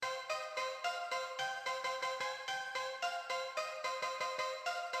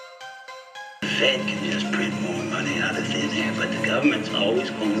Fed can just print more money out of thin air, but the government's always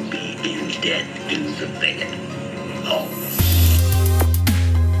going to be in debt to the Fed. Always.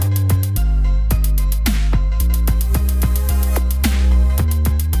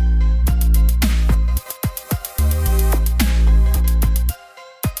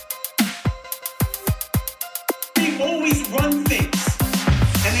 They always run things,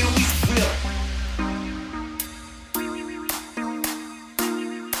 and they always will.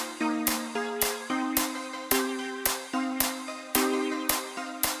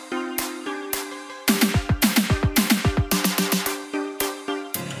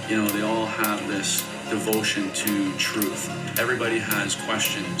 You know, they all have this devotion to truth. Everybody has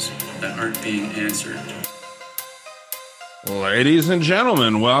questions that aren't being answered. Ladies and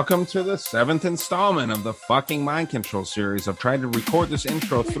gentlemen, welcome to the 7th installment of the fucking Mind Control series. I've tried to record this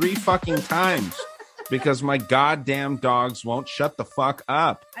intro 3 fucking times because my goddamn dogs won't shut the fuck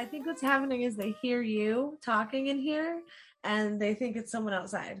up. I think what's happening is they hear you talking in here and they think it's someone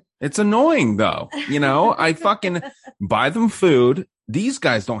outside. It's annoying though. You know, I fucking buy them food. These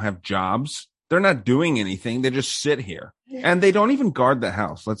guys don't have jobs. They're not doing anything. They just sit here and they don't even guard the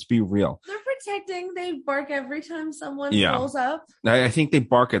house. Let's be real. They're protecting. They bark every time someone Yeah. pulls up. I think they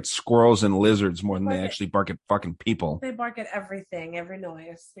bark at squirrels and lizards more than they actually bark at fucking people. They bark at everything, every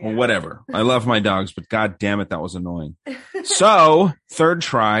noise. Well, whatever. I love my dogs, but god damn it, that was annoying. So, third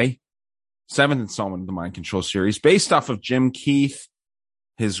try, 7th installment of the Mind Control series, based off of Jim Keith,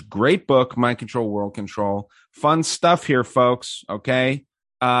 his great book, Mind Control, World Control. Fun stuff here, folks, okay?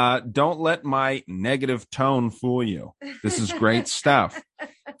 Don't let my negative tone fool you. This is great stuff.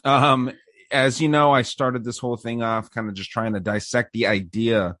 As you know, I started this whole thing off kind of just trying to dissect the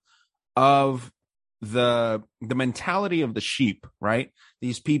idea of the mentality of the sheep, right?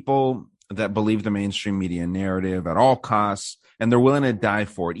 These people that believe the mainstream media narrative at all costs, and they're willing to die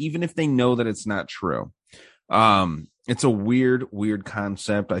for it, even if they know that it's not true. It's a weird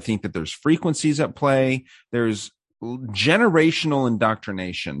concept. I think that there's frequencies at play. There's generational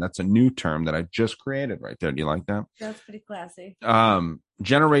indoctrination. That's a new term that I just created right there. Do you like that? That's pretty classy.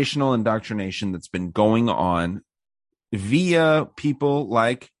 Generational indoctrination that's been going on via people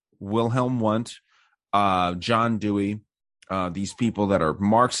like Wilhelm Wundt, John Dewey, these people that are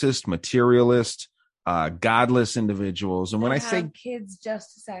Marxist, materialist, godless individuals. And when I say kids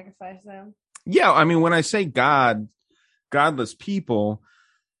just to sacrifice them. Yeah, I mean, when I say godless people,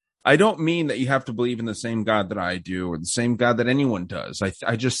 I don't mean that you have to believe in the same God that I do or the same God that anyone does.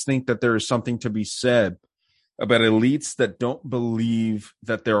 I just think that there is something to be said about elites that don't believe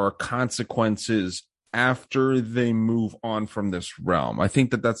that there are consequences after they move on from this realm. I think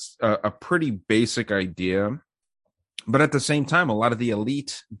that that's a pretty basic idea. But at the same time, a lot of the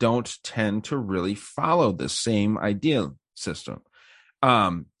elite don't tend to really follow the same ideal system.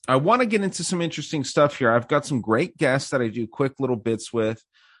 I want to get into some interesting stuff here. I've got some great guests that I do quick little bits with.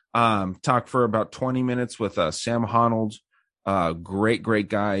 Talk for about 20 minutes with Sam Honnold, great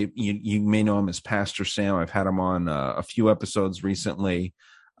guy. You may know him as Pastor Sam. I've had him on a few episodes recently.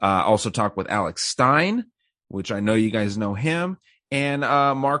 Also talk with Alex Stein, which I know you guys know him, and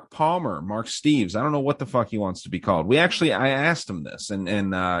Mark Palmer, Mark Steves. I don't know what the fuck he wants to be called. I asked him this, and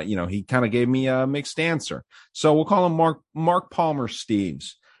you know, he kind of gave me a mixed answer. So we'll call him Mark Palmer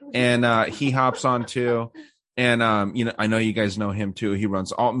Steves, and he hops on too. And, you know, I know you guys know him too. He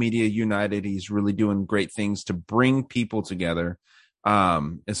runs Alt Media United. He's really doing great things to bring people together,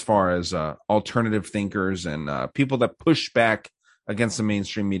 as far as alternative thinkers and people that push back against the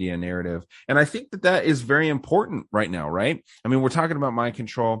mainstream media narrative. And I think that is very important right now, right? I mean, we're talking about mind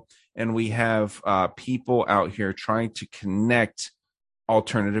control, and we have people out here trying to connect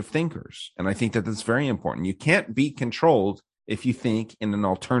alternative thinkers. And I think that that's very important. You can't be controlled if you think in an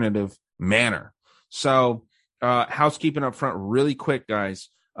alternative manner. So, housekeeping up front really quick, guys.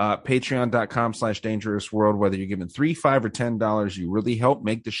 Patreon.com/dangerousworld. Whether you're giving $3, $5, or $10, you really help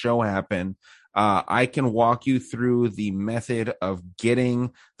make the show happen. I can walk you through the method of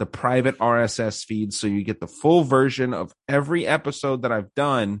getting the private RSS feed so you get the full version of every episode that I've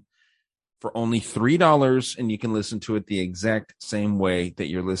done for only $3, and you can listen to it the exact same way that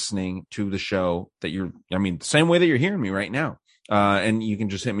you're listening to the show the same way that you're hearing me right now. And you can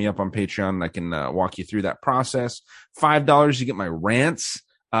just hit me up on Patreon and I can walk you through that process. $5, you get my rants.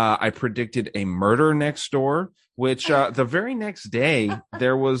 I predicted a murder next door, which the very next day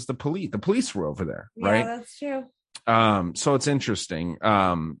there was the police. The police were over there, right? Yeah, that's true. So it's interesting.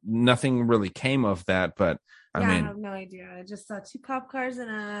 Nothing really came of that, but I have no idea. I just saw 2 cop cars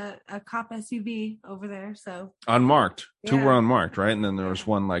and a cop SUV over there. So unmarked. 2 Yeah. were unmarked, right? And then there was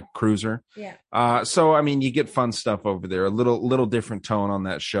one like cruiser. yeah. So I mean, you get fun stuff over there. A little different tone on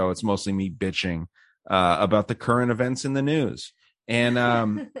that show. It's mostly me bitching about the current events in the news.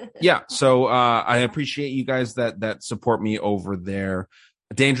 And yeah, so I appreciate you guys that support me over there.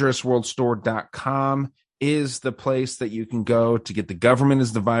 DangerousWorldStore.com is the place that you can go to get the Government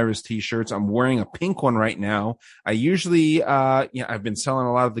is the Virus t-shirts. I'm wearing a pink one right now. I usually I've been selling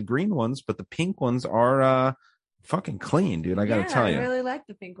a lot of the green ones, but the pink ones are fucking clean, dude. I gotta tell you. I really like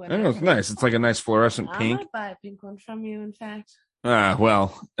the pink one. I know, it's nice. It's like a nice fluorescent I pink. might buy a pink one from you, in fact.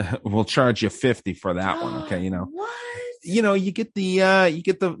 Well, we'll charge you $50 for that one. Okay, What? you get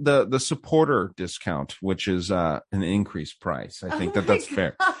the supporter discount, which is an increased price. I think that's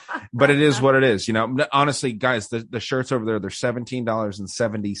fair, but it is what it is. Honestly, guys, the shirts over there, they're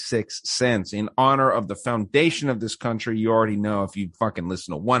 $17.76 in honor of the foundation of this country. You already know if you fucking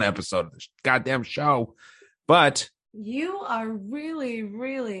listen to one episode of this goddamn show, but You are really,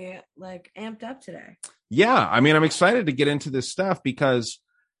 really like amped up today. yeah, I mean, I'm excited to get into this stuff because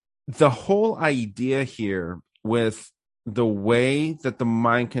the whole idea here with the way that the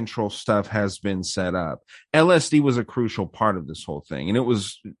mind control stuff has been set up, LSD was a crucial part of this whole thing. And it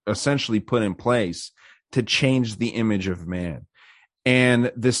was essentially put in place to change the image of man.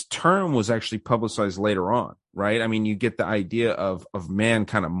 And this term was actually publicized later on, right? I mean, you get the idea of man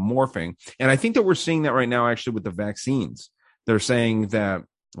kind of morphing. And I think that we're seeing that right now, actually, with the vaccines. They're saying that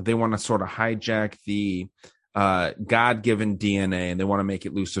they want to sort of hijack the God-given DNA and they want to make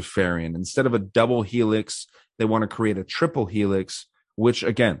it Luciferian. Instead of a double helix, they want to create a triple helix, which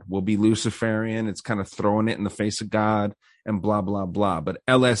again will be Luciferian. It's kind of throwing it in the face of God and blah, blah, blah. But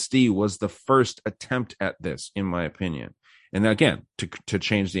LSD was the first attempt at this, in my opinion. And again, to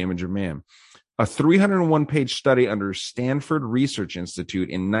change the image of man. A 301-page study under Stanford Research Institute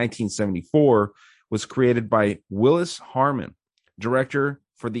in 1974 was created by Willis Harman, director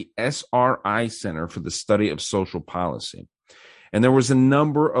for the SRI Center for the Study of Social Policy. And there was a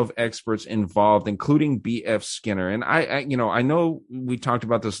number of experts involved, including B.F. Skinner. And I know we talked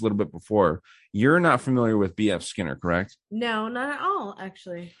about this a little bit before. You're not familiar with B.F. Skinner, correct? No, not at all,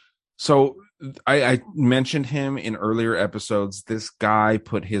 actually. So I mentioned him in earlier episodes. This guy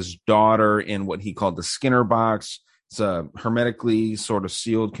put his daughter in what he called the Skinner box. It's a hermetically sort of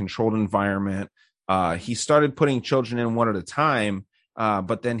sealed, controlled environment. He started putting children in one at a time.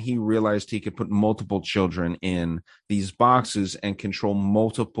 But then he realized he could put multiple children in these boxes and control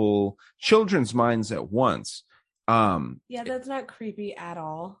multiple children's minds at once. Yeah, that's not creepy at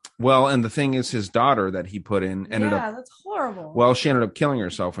all. Well, and the thing is, his daughter that he put in ended up. Yeah, that's horrible. Well, she ended up killing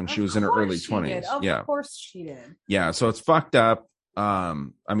herself when she was in her early 20s. Of course she did. Yeah, so it's fucked up. I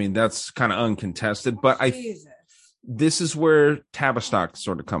mean, that's kind of uncontested, but this is where Tavistock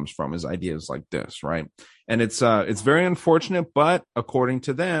sort of comes from, is ideas like this, right? And it's very unfortunate, but according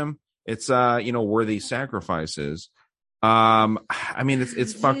to them, it's worthy sacrifices. I mean,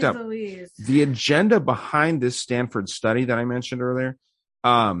 it's fucked up. Louise. The agenda behind this Stanford study that I mentioned earlier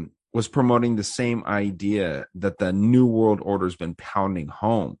was promoting the same idea that the New World Order has been pounding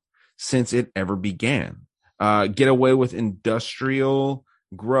home since it ever began. Get away with industrial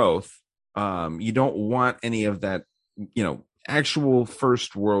growth. You don't want any of that, actual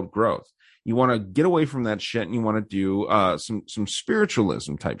first world growth. You want to get away from that shit and you want to do some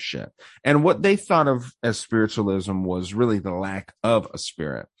spiritualism type shit. And what they thought of as spiritualism was really the lack of a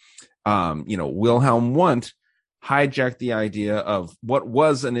spirit. Wilhelm Wundt hijacked the idea of what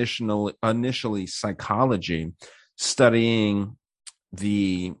was initially psychology, studying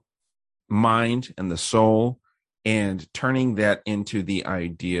the mind and the soul, and turning that into the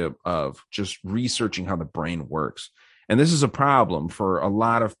idea of just researching how the brain works. And this is a problem for a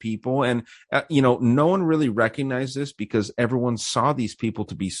lot of people. And, no one really recognized this because everyone saw these people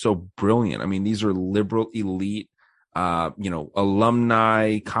to be so brilliant. I mean, these are liberal elite,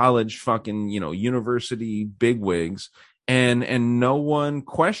 alumni, college fucking, university bigwigs. And no one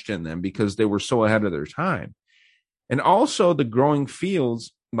questioned them because they were so ahead of their time. And also the growing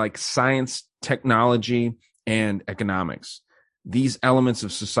fields like science, technology, and economics. These elements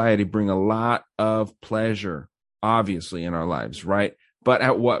of society bring a lot of pleasure, obviously, in our lives, right? But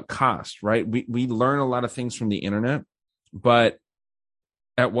at what cost, right? We learn a lot of things from the internet, but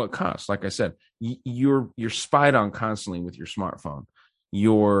at what cost? Like I said, you're spied on constantly with your smartphone.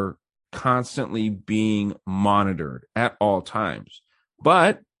 You're constantly being monitored at all times.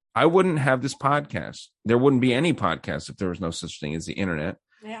 But I wouldn't have this podcast. There wouldn't be any podcast if there was no such thing as the internet.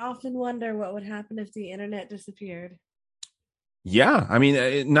 I often wonder what would happen if the internet disappeared. Yeah, I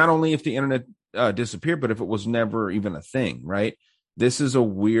mean, not only if the internet disappeared, but if it was never even a thing, right? This is a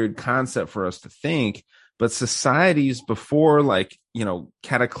weird concept for us to think, but societies before, like,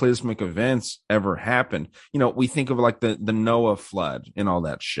 cataclysmic events ever happened, we think of like the Noah flood and all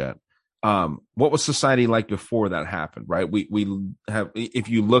that shit. What was society like before that happened, right? We have, if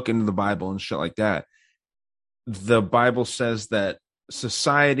you look into the Bible and shit like that, the Bible says that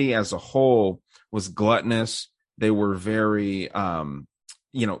society as a whole was gluttonous. They were very,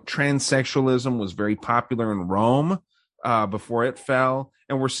 transsexualism was very popular in Rome before it fell.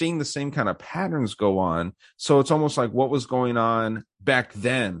 And we're seeing the same kind of patterns go on. So it's almost like what was going on back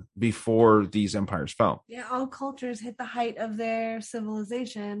then before these empires fell. Yeah, all cultures hit the height of their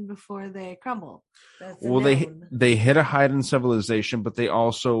civilization before they crumble. That's Well, they hit a height in civilization, but they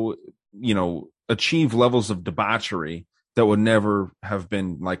also, achieve levels of debauchery that would never have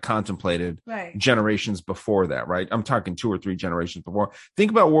been like contemplated right. generations before that, right? I'm talking 2 or 3 generations before.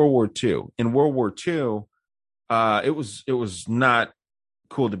 Think about World War II. In World War II, it was not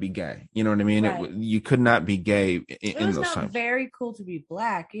cool to be gay. You know what I mean? Right. You could not be gay in those times. It was not very cool to be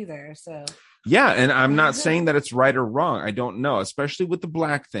black either. So yeah, and I'm not saying that it's right or wrong. I don't know, especially with the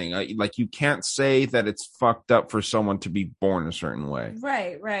black thing. Like, you can't say that it's fucked up for someone to be born a certain way.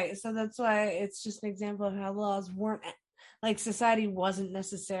 Right. So that's why it's just an example of how laws weren't, like, society wasn't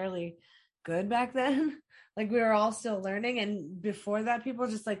necessarily good back then. Like, we were all still learning, and before that, people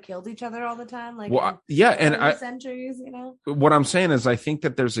just like killed each other all the time. Like, yeah, and centuries, What I'm saying is, I think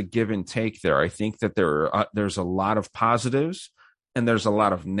that there's a give and take there. I think that there's a lot of positives and there's a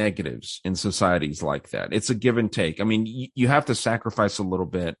lot of negatives in societies like that. It's a give and take. I mean, you have to sacrifice a little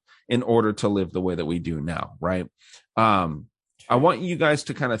bit in order to live the way that we do now, right? I want you guys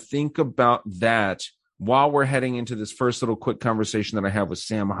to kind of think about that while we're heading into this first little quick conversation that I have with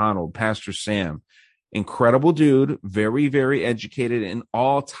Sam Honold, Pastor Sam. Incredible dude, very, very educated in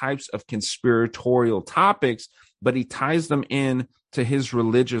all types of conspiratorial topics, but he ties them in to his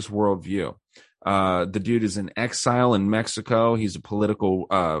religious worldview. The dude is in exile in Mexico. He's a political,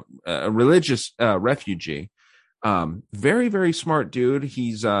 religious refugee. Very, very smart dude.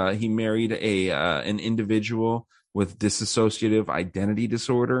 He married an individual with dissociative identity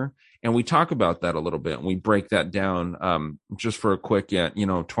disorder. And we talk about that a little bit, and we break that down just for a quick,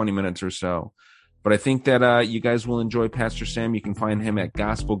 20 minutes or so. But I think that you guys will enjoy Pastor Sam. You can find him at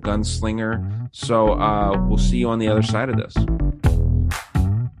Gospel Gunslinger. So we'll see you on the other side of this.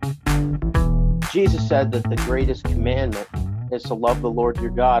 Jesus said that the greatest commandment is to love the Lord your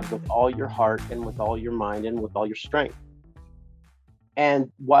God with all your heart and with all your mind and with all your strength.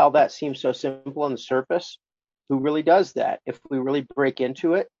 And while that seems so simple on the surface, who really does that? If we really break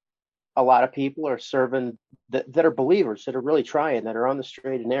into it, a lot of people are serving that are believers, that are really trying, that are on the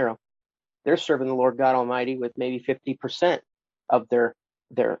straight and narrow. They're serving the Lord God Almighty with maybe 50% of their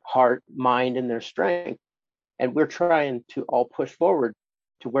heart, mind, and their strength. And we're trying to all push forward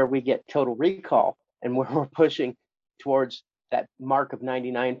to where we get total recall, and where we're pushing towards that mark of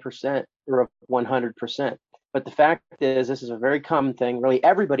 99% or of 100%. But the fact is, this is a very common thing. Really,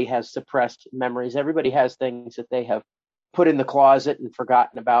 everybody has suppressed memories. Everybody has things that they have put in the closet and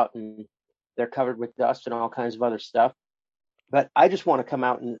forgotten about, and they're covered with dust and all kinds of other stuff. But I just want to come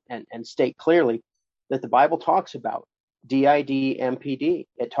out and state clearly that the Bible talks about DID, MPD.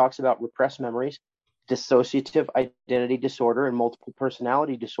 It talks about repressed memories, dissociative identity disorder, and multiple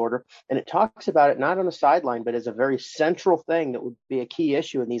personality disorder. And it talks about it not on the sideline, but as a very central thing that would be a key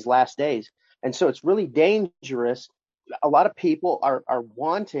issue in these last days. And so it's really dangerous. A lot of people are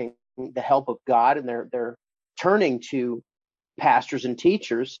wanting the help of God, and they're turning to pastors and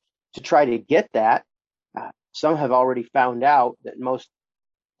teachers to try to get that. Some have already found out that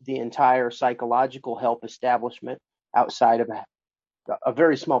the entire psychological help establishment, outside of a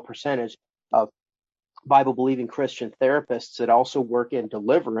very small percentage of Bible-believing Christian therapists that also work in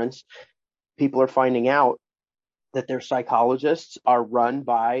deliverance, people are finding out that their psychologists are run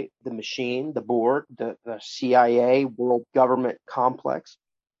by the machine, the board, the CIA, world government complex.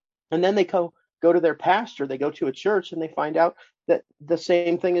 And then they go to their pastor, they go to a church, and they find out that the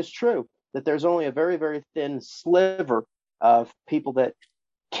same thing is true, that there's only a very, very thin sliver of people that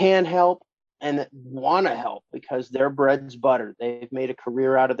can help and that want to help because their bread's butter. They've made a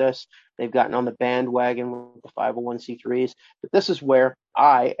career out of this. They've gotten on the bandwagon with the 501c3s. But this is where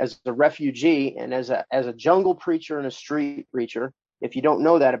I, as a refugee and as a jungle preacher and a street preacher, if you don't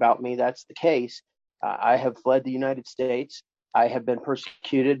know that about me, that's the case. I have fled the United States. I have been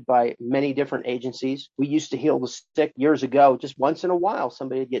persecuted by many different agencies. We used to heal the sick years ago. Just once in a while,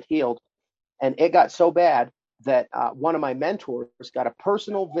 somebody would get healed. And it got so bad that one of my mentors got a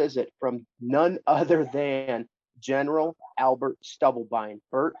personal visit from none other than General Albert Stubblebine,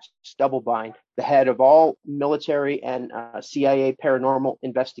 Bert Stubblebine, the head of all military and CIA paranormal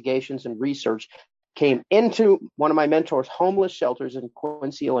investigations and research, came into one of my mentors' homeless shelters in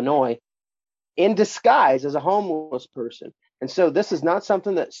Quincy, Illinois, in disguise as a homeless person. And so this is not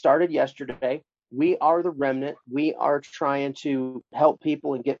something that started yesterday. We are the remnant. We are trying to help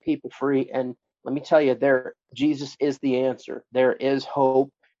people and get people free. And let me tell you, Jesus is the answer. There is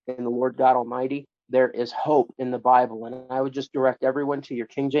hope in the Lord God Almighty. There is hope in the Bible. And I would just direct everyone to your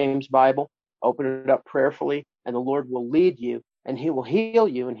King James Bible, open it up prayerfully, and the Lord will lead you, and he will heal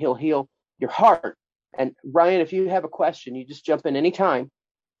you, and he'll heal your heart. And Ryan, if you have a question, you just jump in anytime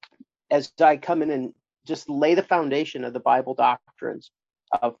as I come in and just lay the foundation of the Bible doctrines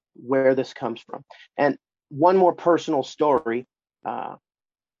of where this comes from. And one more personal story.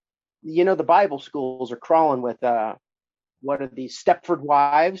 The Bible schools are crawling with what are these Stepford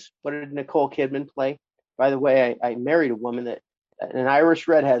Wives? What did Nicole Kidman play? By the way, I married a woman an Irish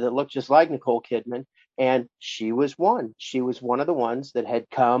redhead that looked just like Nicole Kidman, and she was one. She was one of the ones that had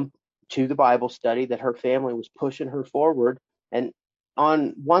come to the Bible study, that her family was pushing her forward. And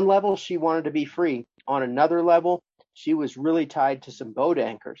on one level, she wanted to be free. On another level, she was really tied to some boat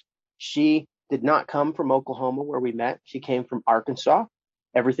anchors. She did not come from Oklahoma, where we met. She came from Arkansas.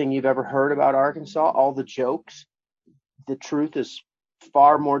 Everything you've ever heard about Arkansas, all the jokes, the truth is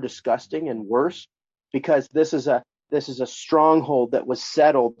far more disgusting and worse, because this is a stronghold that was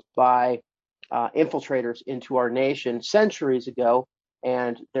settled by infiltrators into our nation centuries ago,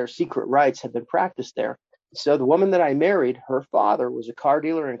 and their secret rites have been practiced there. So the woman that I married, her father was a car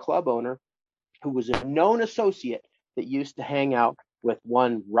dealer and club owner who was a known associate that used to hang out with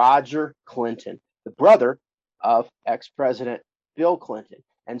one Roger Clinton, the brother of ex-President Bill Clinton.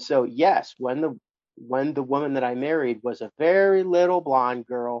 And so, yes, when the woman that I married was a very little blonde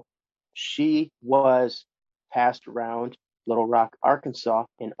girl, she was passed around Little Rock, Arkansas,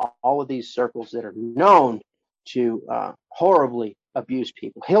 in all of these circles that are known to horribly abuse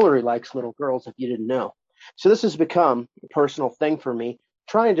people. Hillary likes little girls, if you didn't know. So this has become a personal thing for me,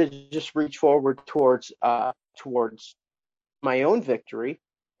 trying to just reach forward towards my own victory.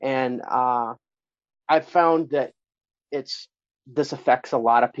 And I've found that this affects a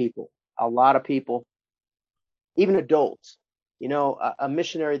lot of people, even adults. A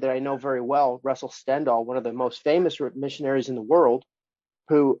missionary that I know very well, Russell Stendhal, one of the most famous missionaries in the world,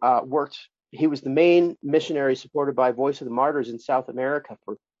 who he was the main missionary supported by Voice of the Martyrs in South America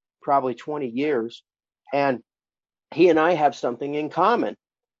for probably 20 years. And he and I have something in common.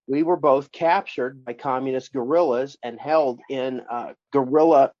 We were both captured by communist guerrillas and held in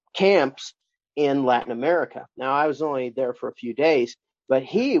guerrilla camps in Latin America. Now, I was only there for a few days, but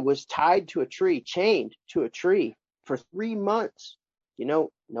he was tied to a tree, chained to a tree for 3 months. No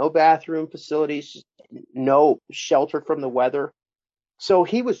bathroom facilities, no shelter from the weather. So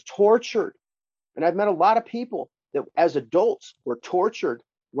he was tortured. And I've met a lot of people that as adults were tortured,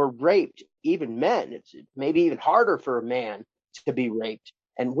 were raped, even men. It's maybe even harder for a man to be raped.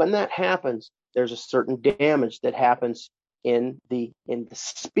 And when that happens, there's a certain damage that happens in the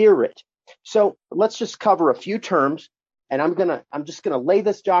spirit. So let's just cover a few terms, and I'm just gonna lay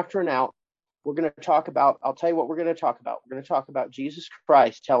this doctrine out. We're going to talk about, I'll tell you what we're going to talk about. We're going to talk about Jesus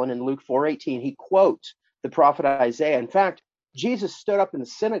Christ telling in Luke 4:18, he quotes the prophet Isaiah. In fact, Jesus stood up in the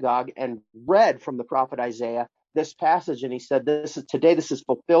synagogue and read from the prophet Isaiah this passage, and he said, this is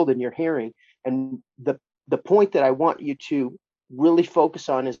fulfilled in your hearing. And the point that I want you to really focus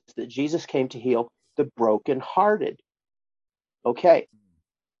on is that Jesus came to heal the brokenhearted. Okay.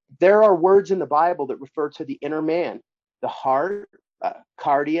 There are words in the Bible that refer to the inner man, the heart,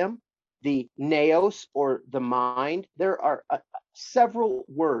 cardium, the naos, or the mind. There are several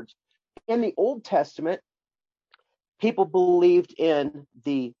words. In the Old Testament, people believed in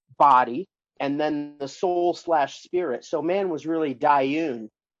the body and then the soul/spirit. So man was really diune.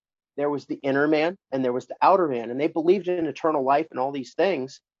 There was the inner man and there was the outer man. And they believed in eternal life and all these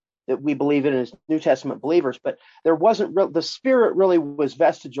things that we believe in as New Testament believers. But there wasn't the spirit really was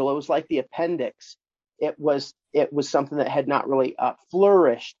vestigial. It was like the appendix. It was something that had not really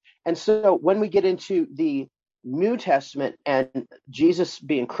flourished. And so when we get into the New Testament and Jesus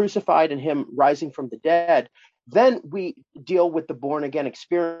being crucified and him rising from the dead, then we deal with the born again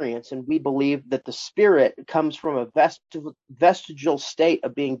experience. And we believe that the spirit comes from a vestigial state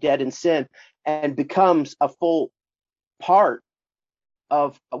of being dead in sin and becomes a full part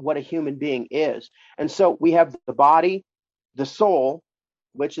of what a human being is. And so we have the body, the soul,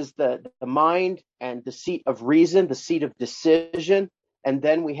 which is the mind and the seat of reason, the seat of decision. And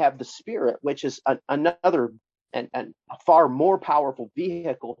then we have the spirit, which is another and a far more powerful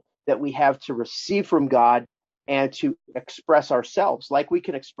vehicle that we have to receive from God and to express ourselves like we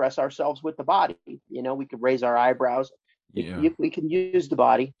can express ourselves with the body. You know, we could raise our eyebrows. Yeah. We can use the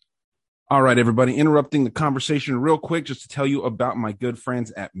body. All right, everybody, interrupting the conversation real quick just to tell you about my good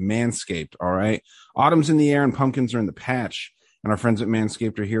friends at Manscaped. All right. Autumn's in the air and pumpkins are in the patch. And our friends at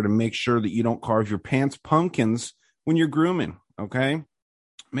Manscaped are here to make sure that you don't carve your pants pumpkins when you're grooming. Okay.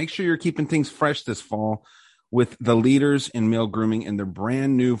 Make sure you're keeping things fresh this fall with the leaders in male grooming and their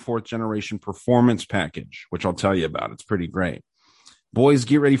brand new 4th generation performance package, which I'll tell you about. It's pretty great. Boys,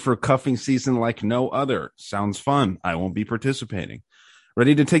 get ready for a cuffing season like no other. Sounds fun. I won't be participating.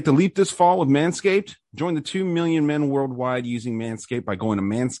 Ready to take the leap this fall with Manscaped? Join the 2 million men worldwide using Manscaped by going to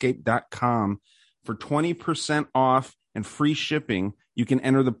manscaped.com for 20% off and free shipping. You can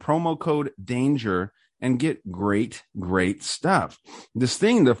enter the promo code DANGER and get great stuff. This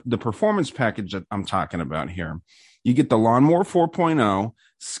thing, the performance package that I'm talking about here, you get the Lawnmower 4.0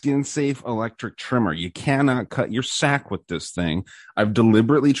 skin safe electric trimmer. You cannot cut your sack with this thing. I've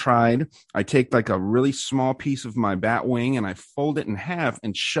deliberately tried. I take like a really small piece of my bat wing and I fold it in half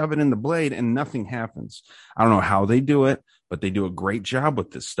and shove it in the blade and nothing happens. I don't know how they do it, but they do a great job with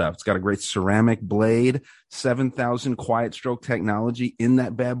this stuff. It's got a great ceramic blade, 7,000 quiet stroke technology in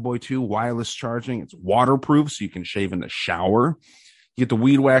that bad boy too, wireless charging. It's waterproof, so you can shave in the shower. You get the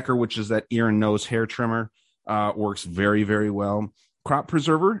Weed Whacker, which is that ear and nose hair trimmer. Works very, very well. Crop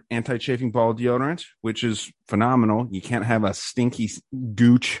Preserver, anti-chafing ball deodorant, which is phenomenal. You can't have a stinky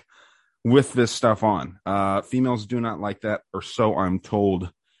gooch with this stuff on. Females do not like that, or so I'm told.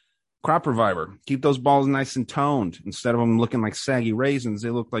 Crop Reviver, keep those balls nice and toned. Instead of them looking like saggy raisins,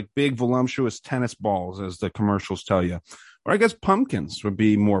 they look like big, voluptuous tennis balls, as the commercials tell you. Or I guess pumpkins would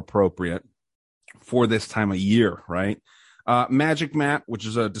be more appropriate for this time of year, right? Magic Mat, which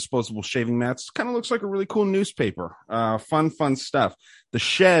is a disposable shaving mat, kind of looks like a really cool newspaper. Fun stuff. The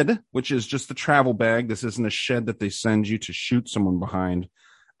Shed, which is just the travel bag. This isn't a shed that they send you to shoot someone behind.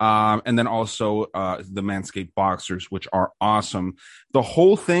 And then also the Manscaped boxers, which are awesome. The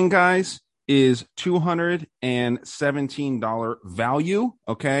whole thing, guys, is $217 value,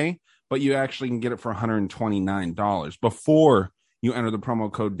 okay? But you actually can get it for $129 before you enter the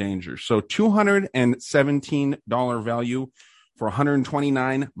promo code DANGER. So $217 value for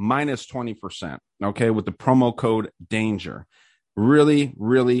 $129 minus 20%, okay, with the promo code DANGER. Really,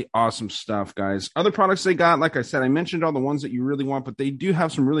 really awesome stuff, guys. Other products they got, like I said, I mentioned all the ones that you really want, but they do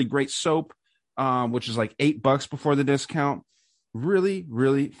have some really great soap, which is like $8 before the discount. Really,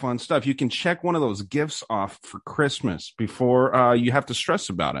 really fun stuff. You can check one of those gifts off for Christmas before you have to stress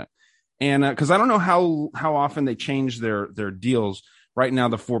about it. And because I don't know how often they change their deals. Right now,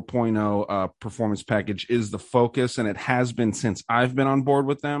 the 4.0 performance package is the focus, and it has been since I've been on board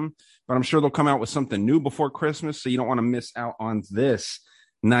with them. But I'm sure they'll come out with something new before Christmas, so you don't want to miss out on this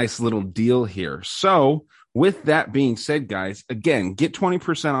nice little deal here. So with that being said, guys, again, get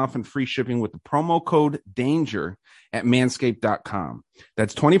 20% off and free shipping with the promo code DANGER at manscaped.com.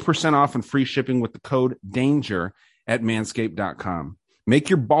 That's 20% off and free shipping with the code DANGER at manscaped.com. Make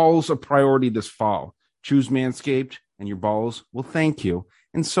your balls a priority this fall. Choose Manscaped, and your balls will thank you.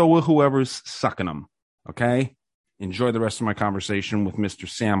 And so will whoever's sucking them. Okay? Enjoy the rest of my conversation with Mr.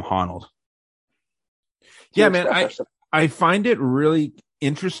 Sam Honnold. Yeah, man, I find it really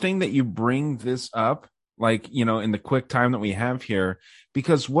interesting that you bring this up, like, you know, in the quick time that we have here,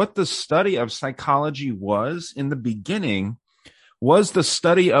 because what the study of psychology was in the beginning was the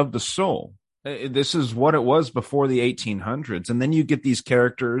study of the soul. This is what it was before the 1800s. And then you get these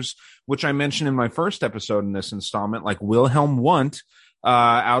characters, which I mentioned in my first episode in this installment, like Wilhelm Wundt,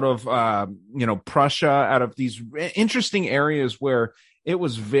 out of, Prussia, out of these interesting areas where it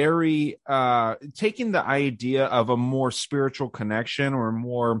was very taking the idea of a more spiritual connection or a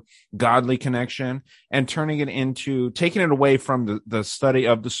more godly connection and turning it into taking it away from the study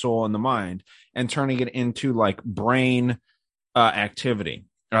of the soul and the mind and turning it into like brain activity.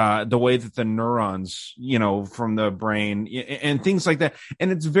 The way that the neurons, from the brain and things like that.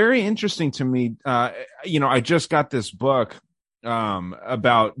 And it's very interesting to me. I just got this book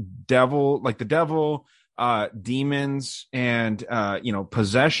about the devil, demons and,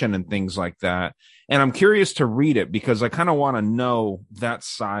 possession and things like that. And I'm curious to read it because I kind of want to know that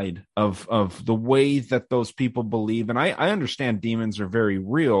side of the way that those people believe. And I understand demons are very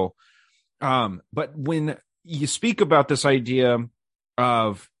real. But when you speak about this idea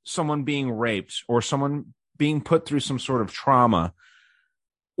of someone being raped or someone being put through some sort of trauma,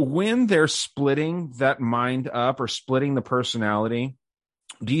 when they're splitting that mind up or splitting the personality,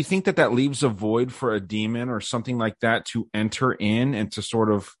 do you think that leaves a void for a demon or something like that to enter in and to sort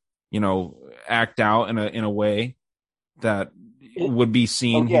of, act out in a way that would be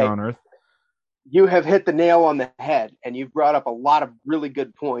seen here on Earth? You have hit the nail on the head, and you've brought up a lot of really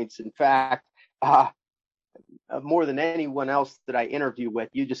good points. In fact, more than anyone else that I interview with,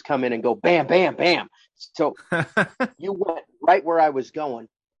 you just come in and go bam, bam, bam. So you went right where I was going.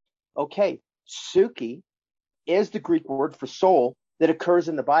 Okay, Suki is the Greek word for soul that occurs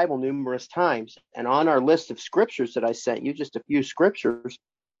in the Bible numerous times. And on our list of scriptures that I sent you, just a few scriptures,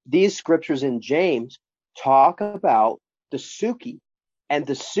 these scriptures in James talk about the Suki, and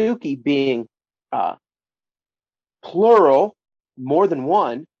the Suki being plural, more than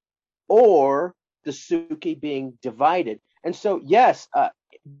one, or the Suki being divided. And so, yes,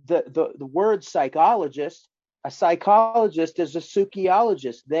 the word psychologist, a psychologist is a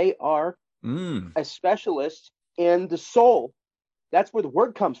Sukiologist. They are a specialist in the soul. That's where the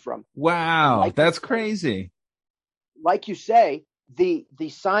word comes from. Wow, like that's crazy. Like you say, the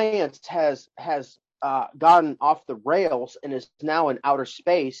science has gotten off the rails and is now in outer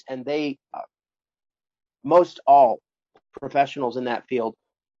space, and they most all professionals in that field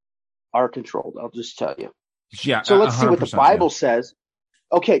are controlled. I'll just tell you. Yeah. So let's see what the Bible yeah. says.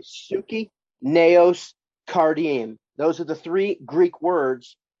 Okay, Suki, Neos, Cardium. Those are the three Greek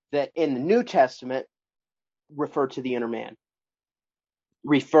words that in the New Testament refer to the inner man,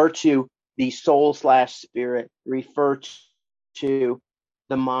 refer to the soul/spirit, refer to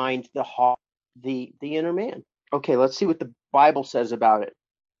the mind, the heart, the inner man. Okay, let's see what the Bible says about it.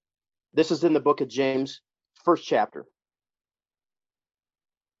 This is in the book of James, first chapter.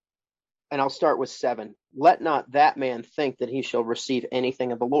 And I'll start with 7. Let not that man think that he shall receive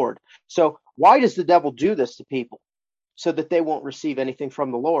anything of the Lord. So why does the devil do this to people? So that they won't receive anything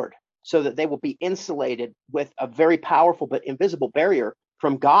from the Lord, so that they will be insulated with a very powerful but invisible barrier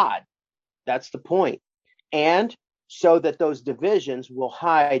from God. That's the point. And so that those divisions will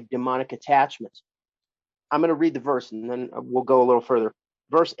hide demonic attachments. I'm going to read the verse and then we'll go a little further.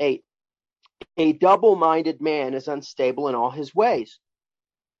 Verse 8. A double-minded man is unstable in all his ways.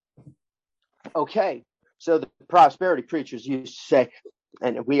 Okay, so the prosperity preachers used to say,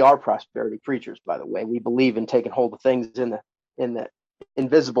 and we are prosperity preachers, by the way. We believe in taking hold of things in the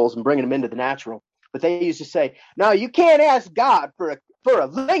invisibles and bringing them into the natural. But they used to say, no, you can't ask God for a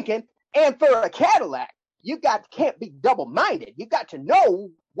Lincoln and for a Cadillac. You can't be double-minded. You got to know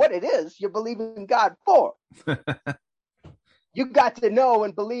what it is you're believing God for. You got to know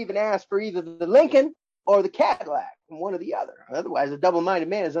and believe and ask for either the Lincoln or the Cadillac, one or the other. Otherwise, a double-minded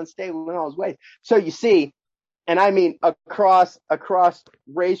man is unstable in all his ways. So you see, and I mean across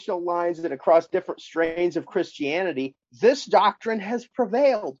racial lines and across different strains of Christianity, this doctrine has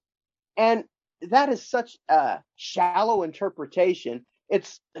prevailed. And that is such a shallow interpretation.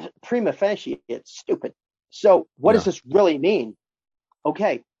 It's prima facie, it's stupid. So what does this really mean?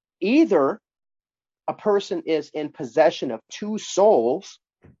 Okay, either a person is in possession of two souls,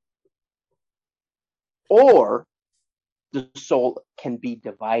 or the soul can be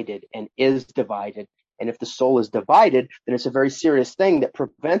divided and is divided. And if the soul is divided, then it's a very serious thing that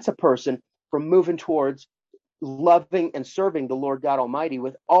prevents a person from moving towards loving and serving the Lord God Almighty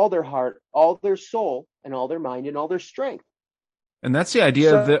with all their heart, all their soul, and all their mind and all their strength. And that's the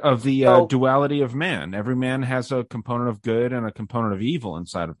idea of the duality of man. Every man has a component of good and a component of evil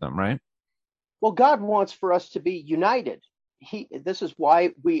inside of them, right? Well, God wants for us to be united. This is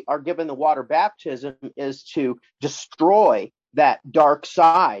why we are given the water baptism, is to destroy that dark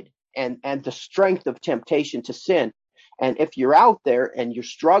side and the strength of temptation to sin. And if you're out there and you're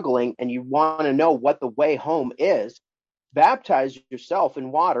struggling and you want to know what the way home is, baptize yourself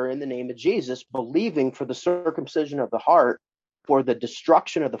in water in the name of Jesus, believing for the circumcision of the heart, for the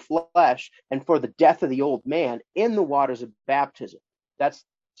destruction of the flesh, and for the death of the old man in the waters of baptism. That's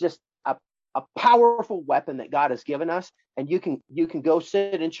just a powerful weapon that God has given us, and you can go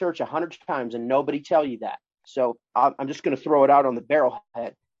sit in church 100 times and nobody tell you that. So I'm just going to throw it out on the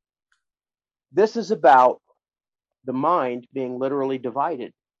barrelhead. This is about the mind being literally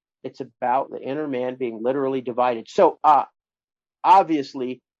divided. It's about the inner man being literally divided. So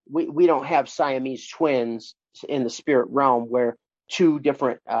obviously we don't have Siamese twins in the spirit realm where two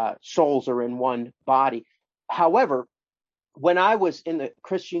different souls are in one body. However, when I was in the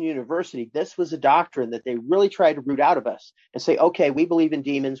Christian university, this was a doctrine that they really tried to root out of us and say, okay, we believe in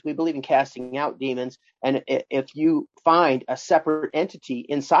demons. We believe in casting out demons. And if you find a separate entity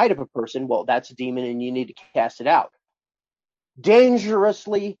inside of a person, well, that's a demon and you need to cast it out.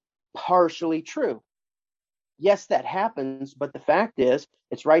 Dangerously partially true. Yes, that happens. But the fact is,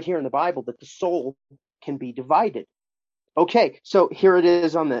 it's right here in the Bible that the soul can be divided. Okay, so here it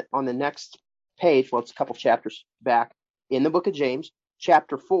is on the next page. Well, it's a couple chapters back. In the book of James,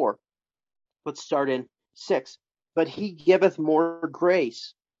 chapter 4, let's start in 6. But he giveth more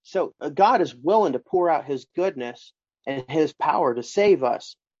grace. So God is willing to pour out his goodness and his power to save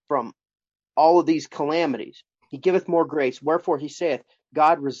us from all of these calamities. He giveth more grace. Wherefore he saith,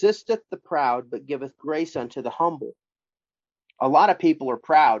 God resisteth the proud, but giveth grace unto the humble. A lot of people are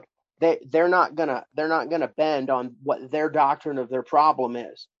proud. They're not gonna bend on what their doctrine of their problem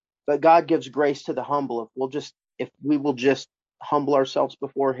is. But God gives grace to the humble. If we will just humble ourselves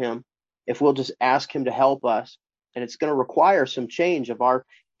before him, if we'll just ask him to help us, and it's going to require some change of our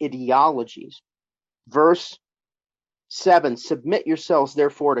ideologies. Verse 7, submit yourselves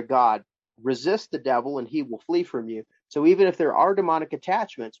therefore to God. Resist the devil and he will flee from you. So even if there are demonic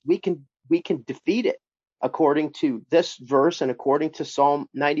attachments, we can defeat it according to this verse and according to Psalm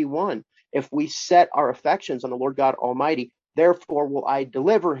 91. If we set our affections on the Lord God Almighty, therefore will I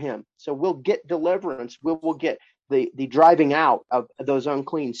deliver him. So we'll get deliverance. We'll get the driving out of those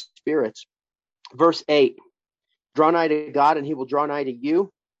unclean spirits. Verse 8, draw nigh to God and he will draw nigh to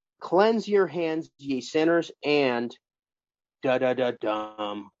you. Cleanse your hands, ye sinners, and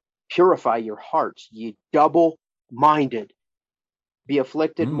purify your hearts, ye double-minded. Be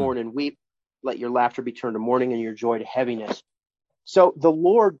afflicted, mourn, and weep. Let your laughter be turned to mourning and your joy to heaviness. So the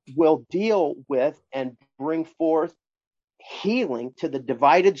Lord will deal with and bring forth healing to the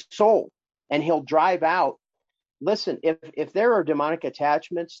divided soul, and he'll drive out. Listen, if there are demonic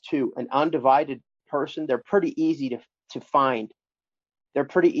attachments to an undivided person, they're pretty easy to find. They're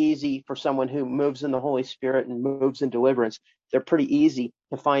pretty easy for someone who moves in the Holy Spirit and moves in deliverance. They're pretty easy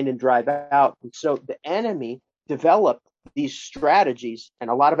to find and drive out. And so the enemy developed these strategies, and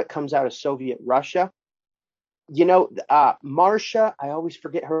a lot of it comes out of Soviet Russia. You know, Marsha, I always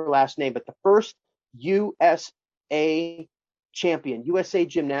forget her last name, but the first USA champion, USA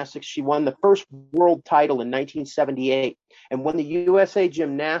Gymnastics, she won the first world title in 1978. And when the USA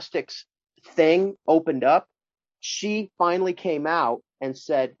Gymnastics thing opened up, she finally came out and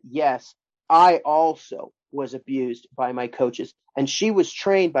said, yes, I also was abused by my coaches. And she was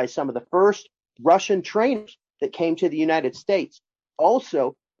trained by some of the first Russian trainers that came to the United States.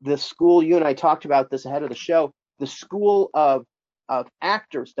 Also, the school, you and I talked about this ahead of the show, the school of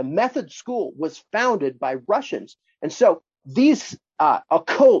actors, the Method School, was founded by Russians. And so these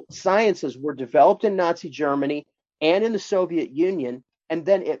occult sciences were developed in Nazi Germany and in the Soviet Union. And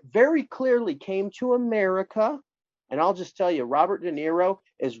then it very clearly came to America. And I'll just tell you, Robert De Niro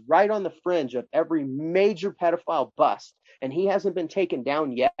is right on the fringe of every major pedophile bust. And he hasn't been taken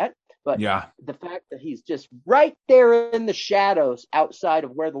down yet. But the fact that he's just right there in the shadows outside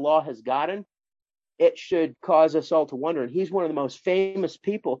of where the law has gotten, it should cause us all to wonder. And he's one of the most famous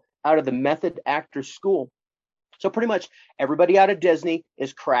people out of the method actor school. So pretty much everybody out of Disney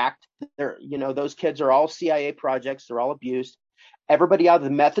is cracked. Those kids are all CIA projects. They're all abused. Everybody out of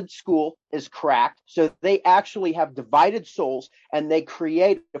the method school is cracked. So they actually have divided souls, and they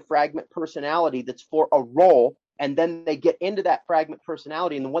create a fragment personality that's for a role. And then they get into that fragment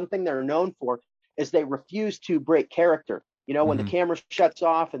personality. And the one thing they're known for is they refuse to break character. You know, when the camera shuts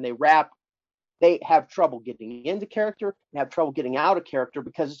off and they rap, they have trouble getting into character and have trouble getting out of character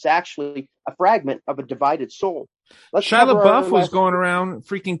because it's actually a fragment of a divided soul. Shia LaBeouf was going around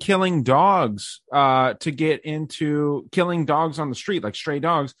freaking killing dogs to get into killing dogs on the street, like stray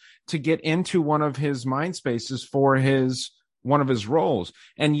dogs, to get into one of his mind spaces for one of his roles.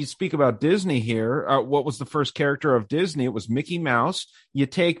 And you speak about Disney here. What was the first character of Disney? It was Mickey Mouse. You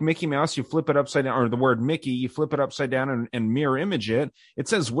take Mickey Mouse, you flip it upside down, or the word Mickey, you flip it upside down and mirror image it. It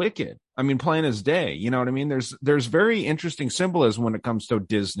says Wicked. I mean, plain as day. You know what I mean? There's very interesting symbolism when it comes to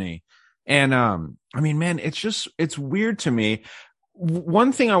Disney. And I mean, man, it's weird to me.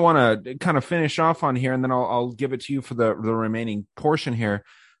 One thing I want to kind of finish off on here, and then I'll give it to you for the remaining portion here.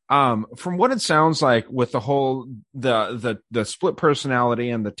 From what it sounds like with the whole the split personality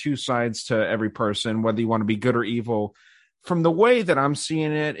and the two sides to every person, whether you want to be good or evil, from the way that I'm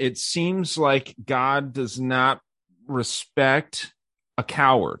seeing it, it seems like God does not respect a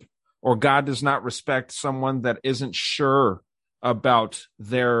coward, or God does not respect someone that isn't sure about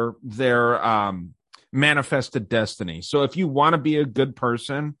their manifested destiny. So if you want to be a good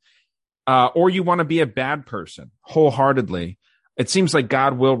person, or you want to be a bad person wholeheartedly, it seems like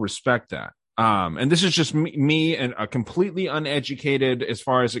God will respect that. And this is just me and a completely uneducated as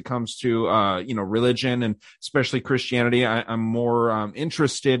far as it comes to, religion and especially Christianity. I'm more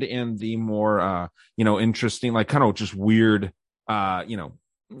interested in the more, interesting, like kind of just weird, I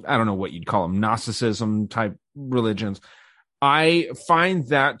don't know what you'd call them, Gnosticism type religions. I find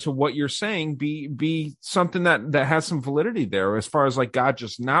that to what you're saying be something that has some validity there, as far as like God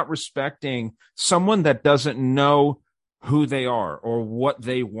just not respecting someone that doesn't know who they are or what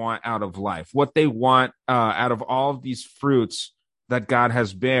they want out of life, what they want out of all of these fruits that God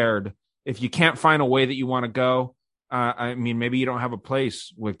has bared, if you can't find a way that you want to go, I mean, maybe you don't have a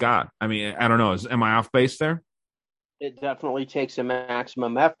place with God. I mean, I don't know. Am I off base there? It definitely takes a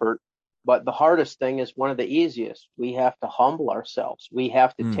maximum effort, but the hardest thing is one of the easiest. We have to humble ourselves. We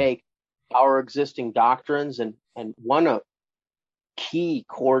have to take our existing doctrines, and one of key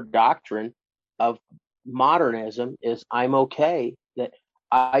core doctrine of modernism is I'm okay, that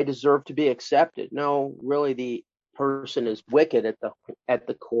I deserve to be accepted. No, really, the person is wicked at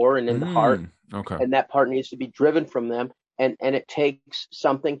the core and in the heart, Okay. and that part needs to be driven from them. And it takes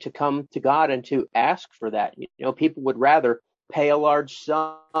something to come to God and to ask for that. You know, people would rather pay a large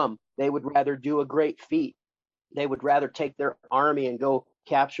sum. They would rather do a great feat. They would rather take their army and go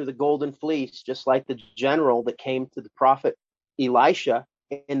capture the golden fleece, just like the general that came to the prophet Elisha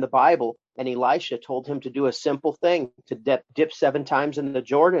in the Bible. And Elisha told him to do a simple thing, to dip 7 times in the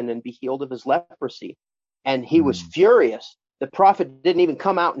Jordan and be healed of his leprosy. And he was furious. The prophet didn't even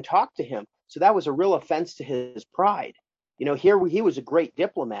come out and talk to him. So that was a real offense to his pride. You know, here he was a great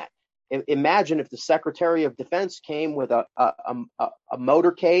diplomat. Imagine if the Secretary of Defense came with a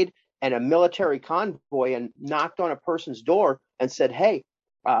motorcade and a military convoy and knocked on a person's door and said, hey,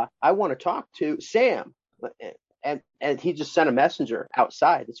 I want to talk to Sam. And he just sent a messenger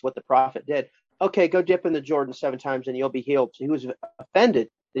outside. That's what the prophet did. Okay, go dip in the Jordan 7 times and you'll be healed. So he was offended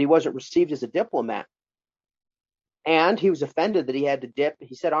that he wasn't received as a diplomat. And he was offended that he had to dip.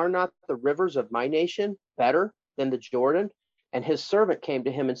 He said, are not the rivers of my nation better than the Jordan? And his servant came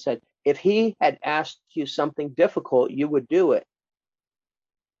to him and said, if he had asked you something difficult, you would do it.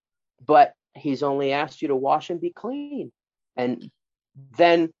 But he's only asked you to wash and be clean. And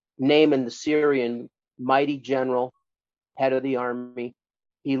then Naaman the Syrian, mighty general, head of the army,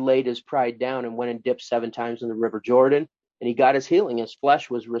 he laid his pride down and went and dipped 7 times in the river Jordan. And he got his healing. His flesh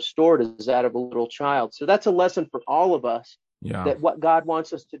was restored as that of a little child. So that's a lesson for all of us, that what God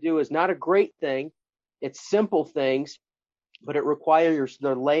wants us to do is not a great thing. It's simple things, but it requires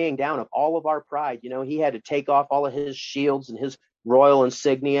the laying down of all of our pride. You know, he had to take off all of his shields and his royal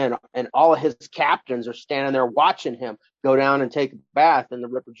insignia, and all of his captains are standing there watching him go down and take a bath in the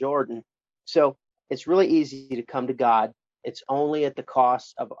river Jordan. So it's really easy to come to God. It's only at the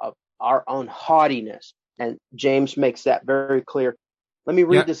cost of our own haughtiness. And James makes that very clear. Let me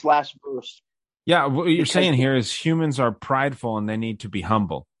read this last verse. Yeah, what you're saying here is humans are prideful and they need to be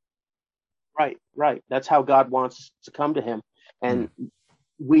humble. Right. That's how God wants us to come to him. And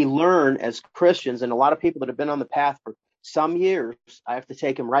we learn as Christians, and a lot of people that have been on the path for some years, I have to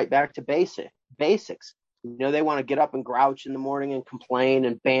take them right back to basics. You know, they want to get up and grouch in the morning and complain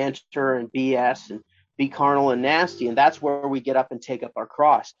and banter and BS and be carnal and nasty. And that's where we get up and take up our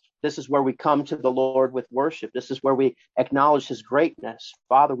cross. This is where we come to the Lord with worship. This is where we acknowledge his greatness.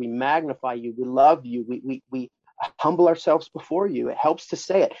 Father, we magnify you. We love you. We humble ourselves before you. It helps to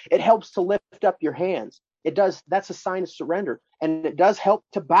say it. It helps to lift up your hands. It does. That's a sign of surrender. And it does help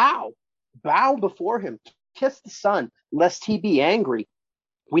to bow before him. Kiss the Son, lest he be angry.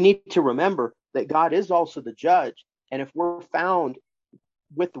 We need to remember that God is also the judge. And if we're found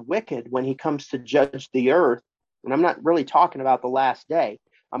with the wicked when he comes to judge the earth, and I'm not really talking about the last day,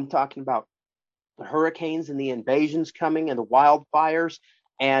 I'm talking about the hurricanes and the invasions coming and the wildfires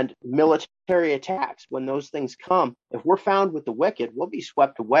and military attacks. When those things come, if we're found with the wicked, we'll be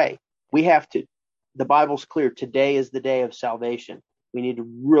swept away. We have to, the Bible's clear, today is the day of salvation. We need to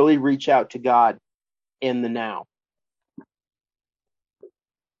really reach out to God in the now.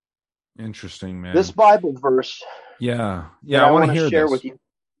 Interesting, man. This Bible verse, I want to share this with you,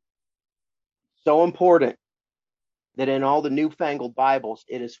 so important that in all the newfangled Bibles,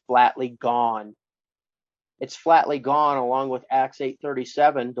 it is flatly gone. It's flatly gone along with Acts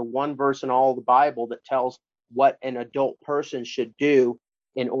 8:37, the one verse in all the Bible that tells what an adult person should do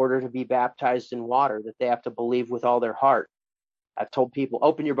in order to be baptized in water, that they have to believe with all their heart. I've told people,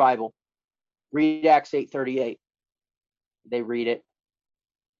 open your Bible, read Acts 8:38. They read it.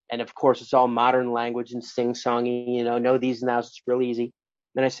 And of course, it's all modern language and sing-songy, you know these nows, it's real easy.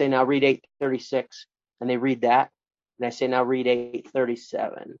 Then I say, now read 8:36. And they read that. And I say, now read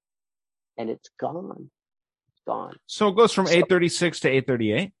 8:37. And it's gone. It's gone. So it goes from 8:36 to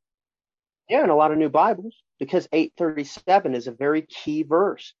 8:38? Yeah, in a lot of new Bibles, because 8:37 is a very key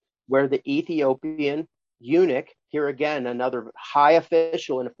verse where the Ethiopian eunuch, here again, another high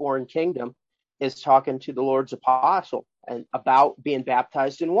official in a foreign kingdom, is talking to the Lord's apostle and about being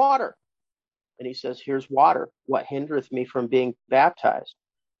baptized in water. And he says, here's water. What hindereth me from being baptized?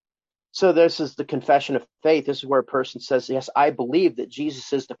 So this is the confession of faith. This is where a person says, yes, I believe that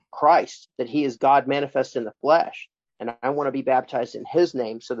Jesus is the Christ, that he is God manifest in the flesh. And I want to be baptized in his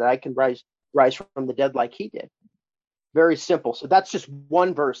name so that I can rise from the dead like he did. Very simple. So that's just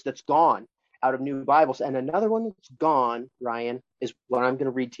one verse that's gone out of New Bibles. And another one that's gone, Ryan, is what I'm going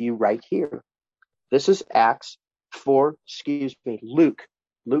to read to you right here. This is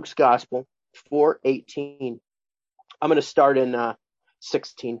Luke's Gospel 4:18. I'm going to start in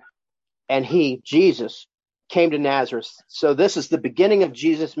 16. And he, Jesus, came to Nazareth. So this is the beginning of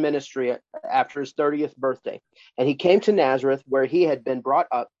Jesus' ministry after his 30th birthday. And he came to Nazareth where he had been brought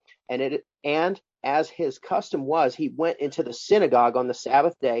up. And as his custom was, he went into the synagogue on the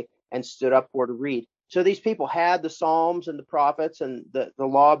Sabbath day and stood up for to read. So these people had the Psalms and the prophets and the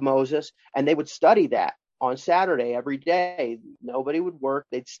law of Moses, and they would study that on Saturday every day. Nobody would work.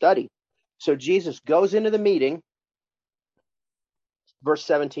 They'd study. So Jesus goes into the meeting. Verse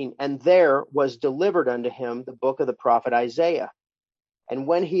 17, and there was delivered unto him the book of the prophet Isaiah. And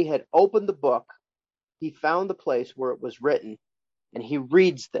when he had opened the book, he found the place where it was written, and he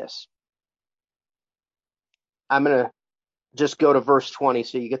reads this. I'm going to just go to verse 20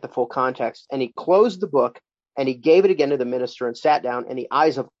 so you get the full context. And he closed the book, and he gave it again to the minister and sat down, and the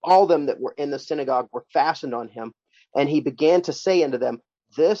eyes of all them that were in the synagogue were fastened on him. And he began to say unto them,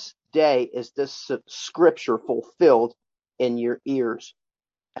 this day is this scripture fulfilled in your ears.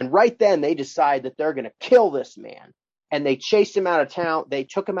 And right then they decide that they're going to kill this man. And they chased him out of town. They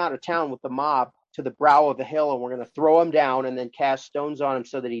took him out of town with the mob to the brow of the hill, and we're going to throw him down and then cast stones on him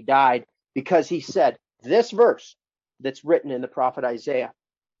so that he died, because he said this verse that's written in the prophet Isaiah.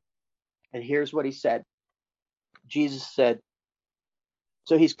 And here's what he said. Jesus said,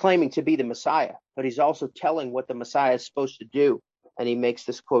 so he's claiming to be the Messiah, but he's also telling what the Messiah is supposed to do. And he makes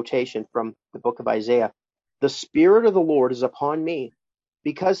this quotation from the book of Isaiah. The Spirit of the Lord is upon me,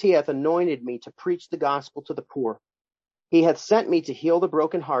 because he hath anointed me to preach the gospel to the poor. He hath sent me to heal the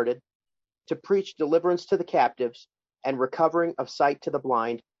brokenhearted, to preach deliverance to the captives, and recovering of sight to the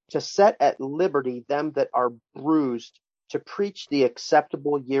blind, to set at liberty them that are bruised, to preach the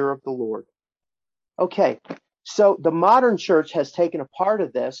acceptable year of the Lord. Okay, so the modern church has taken a part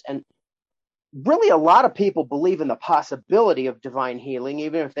of this, and really a lot of people believe in the possibility of divine healing,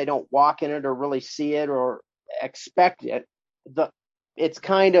 even if they don't walk in it or really see it or expect it. It's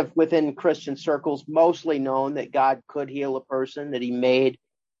kind of within Christian circles mostly known that God could heal a person, that he made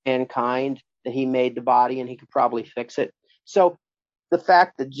mankind, that he made the body, and he could probably fix it. So the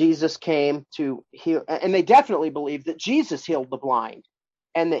fact that Jesus came to heal, and they definitely believe that Jesus healed the blind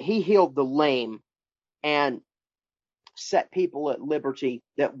and that he healed the lame and set people at liberty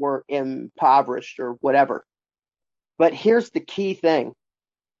that were impoverished or whatever. But here's the key thing.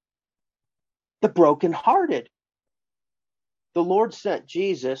 The brokenhearted. The Lord sent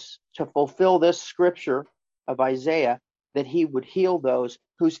Jesus to fulfill this scripture of Isaiah, that he would heal those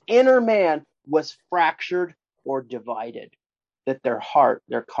whose inner man was fractured or divided, that their heart,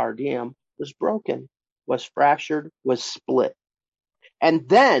 their cardium, was broken, was fractured, was split. And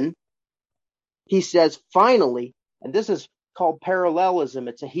then he says, finally, and this is called parallelism.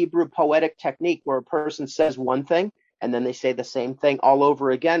 It's a Hebrew poetic technique where a person says one thing and then they say the same thing all over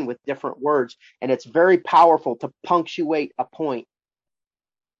again with different words. And it's very powerful to punctuate a point.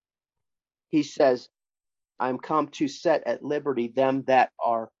 He says, I'm come to set at liberty them that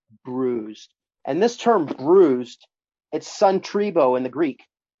are bruised. And this term bruised, it's suntribo in the Greek.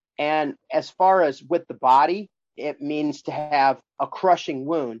 And as far as with the body, it means to have a crushing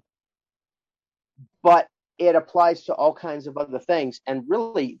wound. But it applies to all kinds of other things. And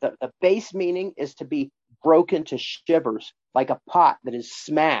really, the base meaning is to be broken to shivers, like a pot that is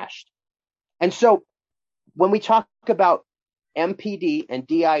smashed. And so when we talk about MPD and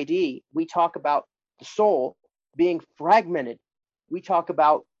DID, we talk about the soul being fragmented. We talk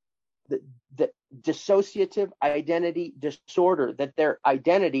about the dissociative identity disorder, that their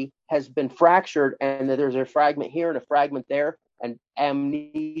identity has been fractured and that there's a fragment here and a fragment there, and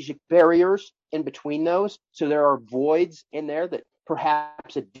amnesic barriers in between those. So there are voids in there that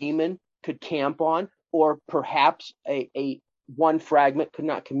perhaps a demon could camp on, or perhaps a one fragment could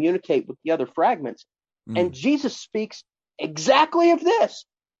not communicate with the other fragments. And Jesus speaks exactly of this.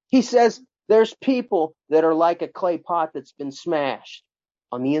 He says, there's people that are like a clay pot that's been smashed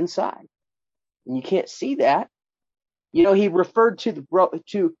on the inside. And you can't see that. You know, he referred to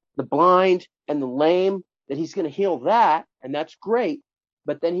the blind and the lame, that he's going to heal that, and that's great.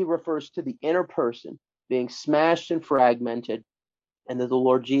 But then he refers to the inner person being smashed and fragmented, and that the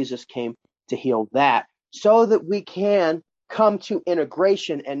Lord Jesus came to heal that, so that we can come to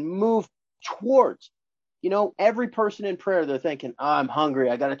integration and move towards, every person in prayer, they're thinking, I'm hungry,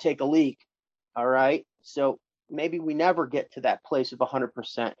 I got to take a leak. All right. So maybe we never get to that place of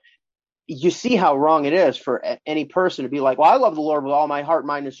 100%. You see how wrong it is for any person to be like, well, I love the Lord with all my heart,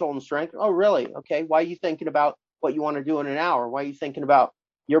 mind, and soul and strength. Oh, really? Okay. Why are you thinking about what you want to do in an hour? Why are you thinking about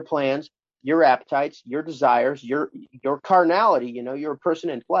your plans, your appetites, your desires, your carnality? You're a person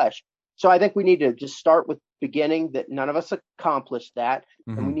in flesh. So I think we need to just start with beginning that none of us accomplished that,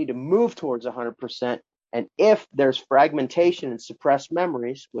 and we need to move towards 100%. And if there's fragmentation and suppressed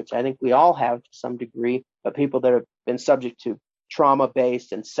memories, which I think we all have to some degree, but people that have been subject to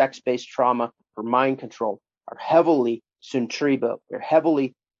trauma-based and sex-based trauma for mind control are heavily suntribo. They're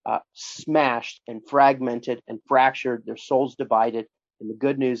heavily smashed and fragmented and fractured. Their souls divided. And the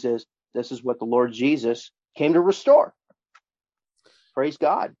good news is this is what the Lord Jesus came to restore. Praise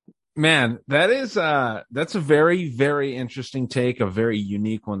God. Man, that's a very, very interesting take, a very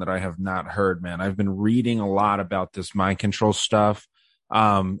unique one that I have not heard, man. I've been reading a lot about this mind control stuff,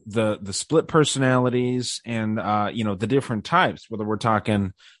 the split personalities and, the different types, whether we're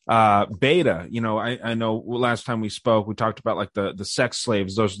talking, beta, I know last time we spoke, we talked about like the sex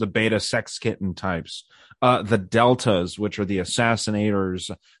slaves. Those are the beta sex kitten types. The deltas, which are the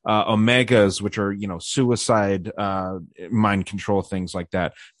assassinators, omegas, which are, suicide, mind control, things like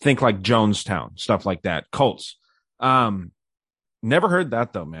that. Think like Jonestown, stuff like that. Cults. Never heard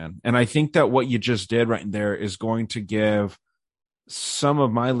that though, man. And I think that what you just did right there is going to give some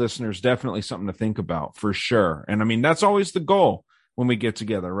of my listeners definitely something to think about for sure. And I mean, that's always the goal when we get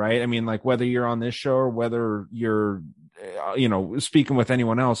together, right? I mean, like whether you're on this show or whether you're, speaking with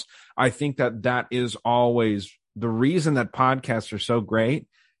anyone else, I think that is always the reason that podcasts are so great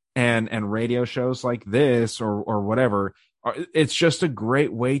and radio shows like this or whatever. It's just a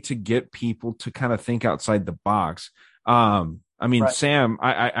great way to get people to kind of think outside the box. I mean, right. Sam,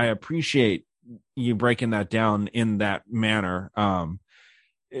 I appreciate you breaking that down in that manner.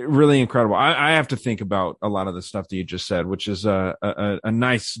 Really incredible. I have to think about a lot of the stuff that you just said, which is a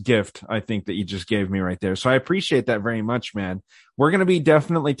nice gift, I think, that you just gave me right there. So I appreciate that very much, man. We're going to be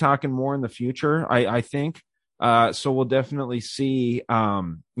definitely talking more in the future, I think. So we'll definitely see,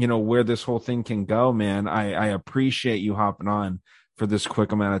 where this whole thing can go, man. I appreciate you hopping on for this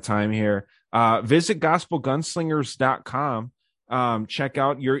quick amount of time here. Visit gospelgunslingers.com. Check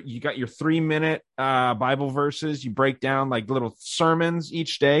out you got your 3-minute Bible verses. You break down like little sermons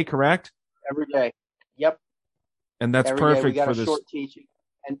each day, correct? Every day. Yep. And that's every perfect day we got for a this short teaching,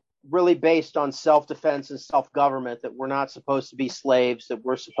 and really based on self-defense and self-government, that we're not supposed to be slaves, that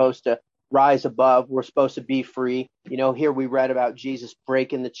we're supposed to rise above, we're supposed to be free. Here we read about Jesus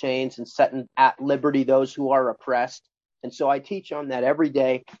breaking the chains and setting at liberty those who are oppressed. And so I teach on that every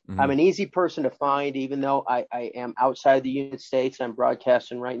day. Mm-hmm. I'm an easy person to find, even though I am outside the United States. I'm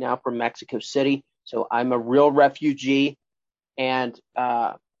broadcasting right now from Mexico City. So I'm a real refugee. And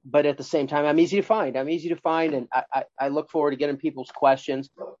but at the same time, I'm easy to find. And I look forward to getting people's questions.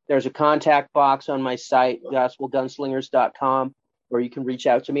 There's a contact box on my site, gospelgunslingers.com, where you can reach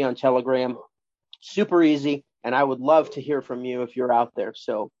out to me on Telegram. Super easy. And I would love to hear from you if you're out there.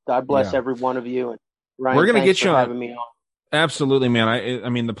 So God bless every one of you. And Ryan, we're going to get you on. Having me on. Absolutely, man. I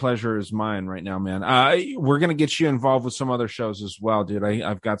mean, the pleasure is mine right now, man. We're going to get you involved with some other shows as well, dude.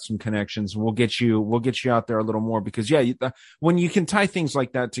 I've got some connections. We'll get you out there a little more because when you can tie things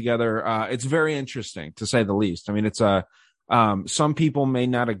like that together, it's very interesting to say the least. I mean, it's some people may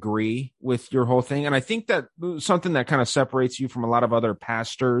not agree with your whole thing. And I think that something that kind of separates you from a lot of other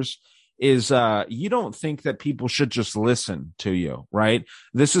pastors is you don't think that people should just listen to you, right?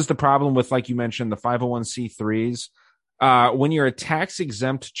 This is the problem with, like you mentioned, the 501c3s. When you're a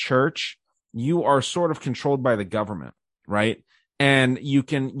tax-exempt church, you are sort of controlled by the government, right? And you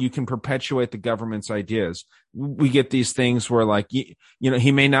can perpetuate the government's ideas. We get these things where, like, he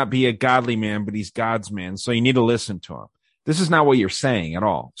may not be a godly man, but he's God's man, so you need to listen to him. This is not what you're saying at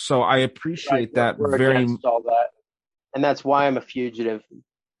all. So I appreciate that we're very against all that, and that's why I'm a fugitive.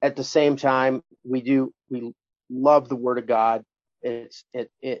 At the same time, we love the Word of God. This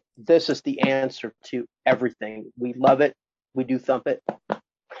is the answer to everything. We love it. We do thump it.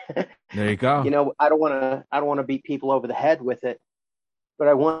 There you go. I don't want to beat people over the head with it, but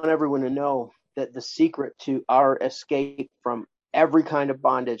I want everyone to know that the secret to our escape from every kind of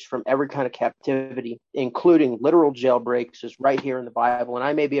bondage, from every kind of captivity, including literal jailbreaks, is right here in the Bible. And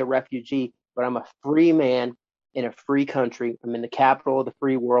I may be a refugee, but I'm a free man in a free country. I'm in the capital of the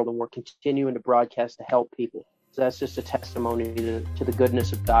free world, and we're continuing to broadcast to help people. So that's just a testimony to the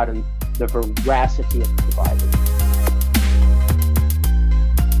goodness of God and the veracity of the Bible.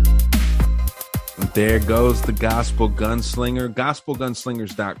 There goes the Gospel Gunslinger,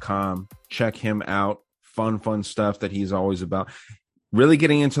 gospelgunslingers.com. Check him out. Fun stuff that he's always about. Really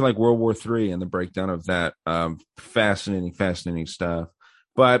getting into like World War III and the breakdown of that. Fascinating stuff.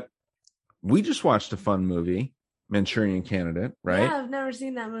 But we just watched a fun movie, Manchurian Candidate, right? Yeah, I've never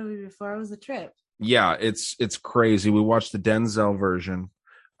seen that movie before. It was a trip. Yeah, it's crazy. We watched the Denzel version.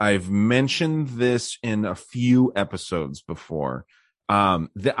 I've mentioned this in a few episodes before.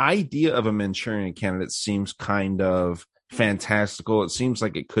 The idea of a Manchurian Candidate seems kind of fantastical. It seems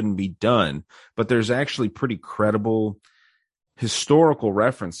like it couldn't be done, but there's actually pretty credible historical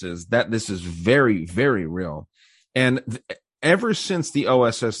references that this is very, very real. And ever since the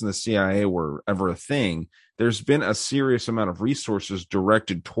OSS and the CIA were ever a thing, there's been a serious amount of resources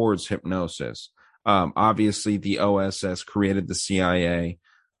directed towards hypnosis. Obviously, the OSS created the CIA,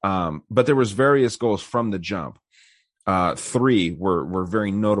 but there was various goals from the jump. Three were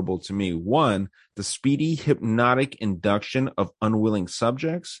very notable to me. One, the speedy hypnotic induction of unwilling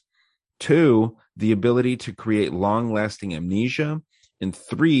subjects. Two, the ability to create long-lasting amnesia. And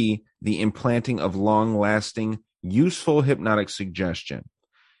three, the implanting of long-lasting, useful hypnotic suggestion.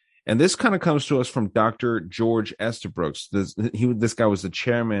 And this kind of comes to us from Dr. George Estabrooks. This guy was the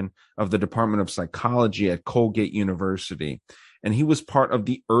chairman of the Department of Psychology at Colgate University. And he was part of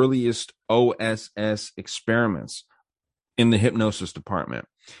the earliest OSS experiments in the hypnosis department.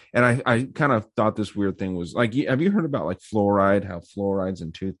 And I kind of thought this weird thing was like, have you heard about like fluoride, how fluoride's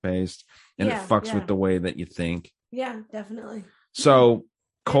in toothpaste and it fucks with the way that you think? Yeah, definitely. So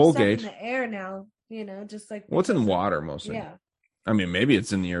There's Colgate. stuff in the air now, just like. What's in water mostly? Yeah. I mean, maybe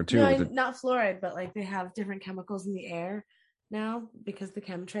it's in the air too. No, not fluoride, but like they have different chemicals in the air now because the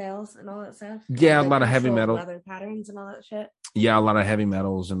chemtrails and all that stuff. Yeah, a lot of heavy metal. Weather patterns and all that shit. Yeah, a lot of heavy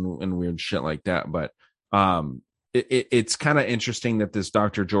metals and weird shit like that. But it's kind of interesting that this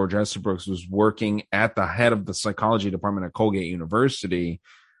Dr. George Estabrooks was working at the head of the psychology department at Colgate University.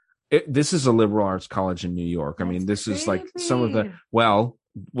 This is a liberal arts college in New York. I mean, this is like some of the,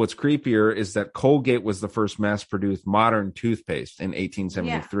 what's creepier is that Colgate was the first mass-produced modern toothpaste in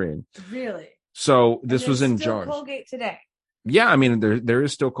 1873. Yeah, really? So this was in jars. Colgate today. Yeah, I mean, there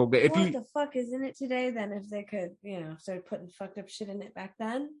is still Colgate. What the fuck is in it today then if they could, start putting fucked up shit in it back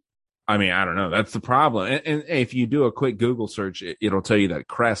then? I mean, I don't know. That's the problem. And if you do a quick Google search, it'll tell you that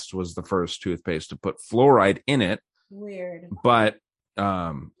Crest was the first toothpaste to put fluoride in it. Weird. But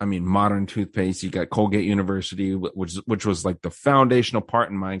I mean, modern toothpaste, you got Colgate University, which was like the foundational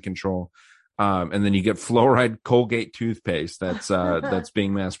part in mind control. And then you get fluoride Colgate toothpaste that's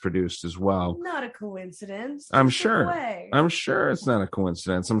being mass produced as well. Not a coincidence. I'm sure it's not a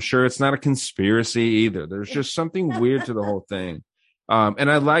coincidence. I'm sure it's not a conspiracy either. There's just something weird to the whole thing.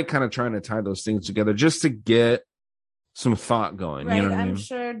 And I like kind of trying to tie those things together just to get some thought going. Right. You know what I mean? I'm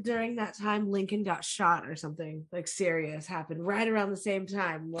sure during that time Lincoln got shot or something like serious happened right around the same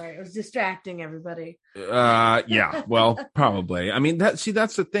time where it was distracting everybody. Yeah, well, probably. I mean, that's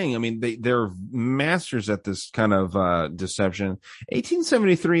the thing. I mean, they're masters at this kind of deception.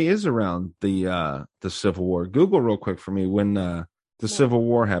 1873 is around the Civil War. Google real quick for me when the Civil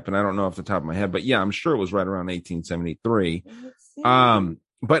War happened. I don't know off the top of my head, but yeah, I'm sure it was right around 1873.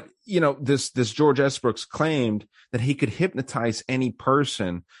 But this George Estabrooks claimed that he could hypnotize any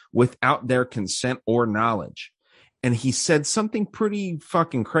person without their consent or knowledge. And he said something pretty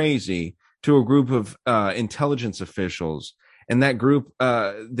fucking crazy to a group of intelligence officials. And that group,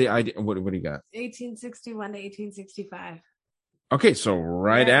 the idea, what do you got? 1861 to 1865. Okay, so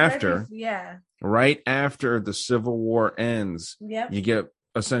right after the Civil War ends, you get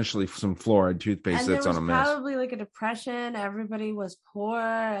essentially some fluoride toothpaste that's on a mess. Probably like a depression. Everybody was poor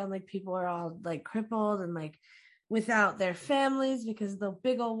and like people were all like crippled and like without their families because of the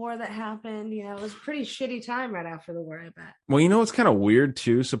big old war that happened. It was a pretty shitty time right after the war, I bet. Well, it's kind of weird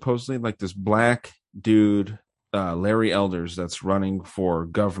too. Supposedly like this black dude, Larry Elders, that's running for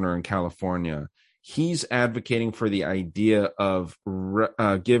governor in California. He's advocating for the idea of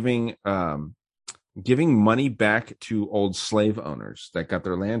giving money back to old slave owners that got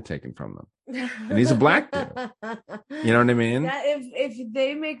their land taken from them. And he's a black dude. You know what I mean? If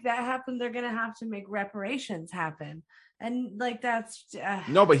they make that happen, they're going to have to make reparations happen. And like, that's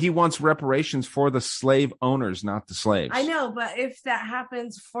no, but he wants reparations for the slave owners, not the slaves. I know, but if that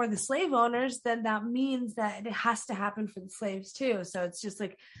happens for the slave owners, then that means that it has to happen for the slaves too. So it's just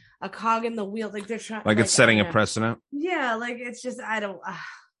like a cog in the wheel. Like they're trying, like it's setting a precedent. Yeah. Like it's just,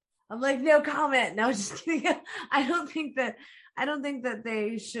 I'm like, no comment. No, just kidding. I don't think that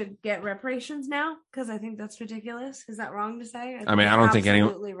they should get reparations now because I think that's ridiculous. Is that wrong to say? I mean, I don't think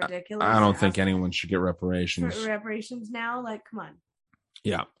ridiculous. I don't think anyone should get reparations. Reparations now, like, come on.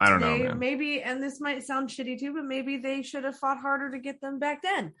 Yeah, I don't know. Man. Maybe, and this might sound shitty too, but maybe they should have fought harder to get them back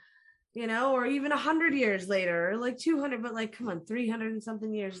then. Or even 100 years later, or like 200, but like, come on, 300 and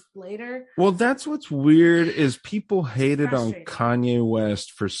something years later. Well, that's what's weird is people hated on Kanye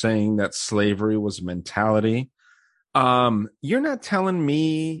West for saying that slavery was a mentality. You're not telling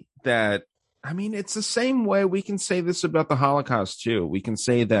me that I mean, it's the same way we can say this about the Holocaust too. We can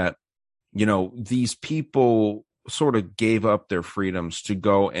say that, these people sort of gave up their freedoms to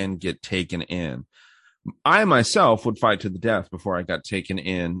go and get taken in. I myself would fight to the death before I got taken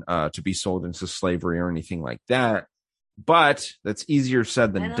in to be sold into slavery or anything like that. But that's easier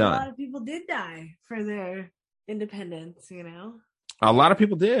said than and done. A lot of people did die for their independence, A lot of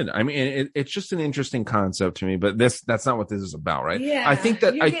people did. I mean, it's just an interesting concept to me, but that's not what this is about, right? Yeah, I think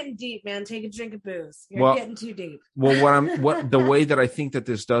that you're getting deep, man. Take a drink of booze. You're getting too deep. Well, the way that I think that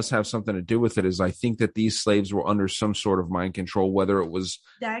this does have something to do with it is I think that these slaves were under some sort of mind control, whether it was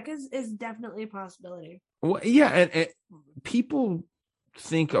that is definitely a possibility. Well, yeah, and people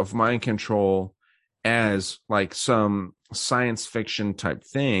think of mind control as like some science fiction type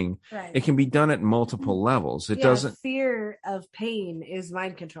thing. Right. It can be done at multiple levels. It doesn't. Fear of pain is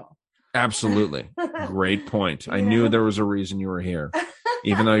mind control. Absolutely. Great point. I knew there was a reason you were here,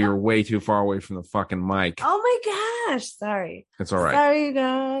 even though you're way too far away from the fucking mic. Oh my gosh. Sorry. It's all right. Sorry, you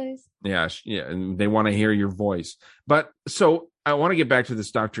guys. Yeah. And they want to hear your voice. But so I want to get back to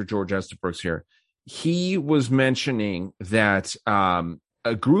this Dr. George Estabrooks here. He was mentioning that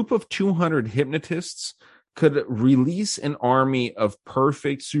a group of 200 hypnotists could release an army of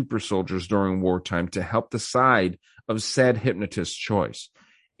perfect super soldiers during wartime to help the side of said hypnotist choice.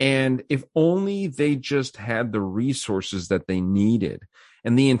 And if only they just had the resources that they needed,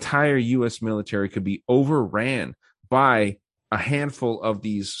 and the entire U.S. military could be overran by a handful of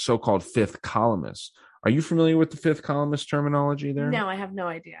these so-called fifth columnists. Are you familiar with the fifth columnist terminology there? No, I have no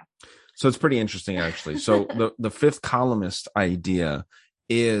idea. So it's pretty interesting, actually. So the fifth columnist idea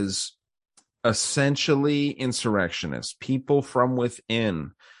is essentially insurrectionists, people from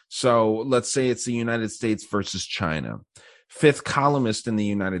within. So let's say it's the United States versus China. Fifth columnist in the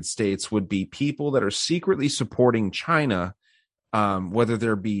United States would be people that are secretly supporting China, whether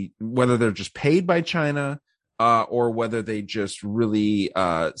they're just paid by China, or whether they just really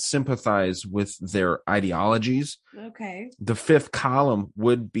sympathize with their ideologies. Okay. The fifth column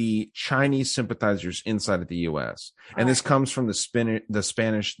would be Chinese sympathizers inside of the U.S. And this comes from the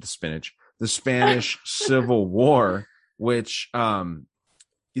Spanish Civil War, which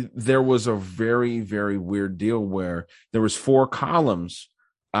there was a very, very weird deal where there was 4 columns.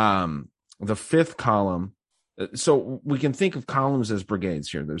 The fifth column. So we can think of columns as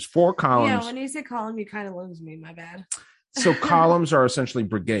brigades here. There's 4 columns. Yeah, when you say column, you kind of lose me. My bad. So columns are essentially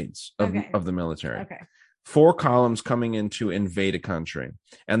brigades of the military. Okay. 4 columns coming in to invade a country,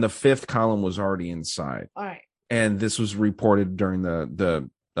 and the 5th column was already inside. All right. And this was reported during the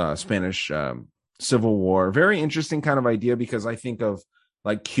Spanish Civil War. Very interesting kind of idea, because I think of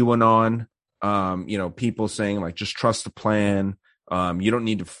like QAnon, people saying like, just trust the plan. You don't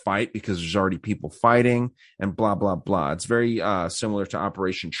need to fight because there's already people fighting, and blah, blah, blah. It's very similar to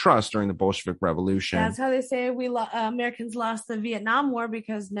Operation Trust during the Bolshevik Revolution. That's how they say Americans lost the Vietnam War,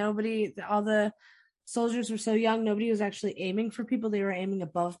 because all the soldiers were so young, nobody was actually aiming for people. They were aiming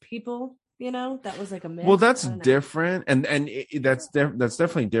above people. That was like a myth. Well, that's different. That's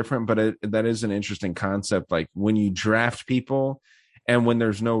definitely different, but that is an interesting concept. Like when you draft people and when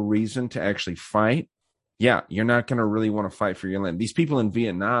there's no reason to actually fight, yeah, you're not going to really want to fight for your land. These people in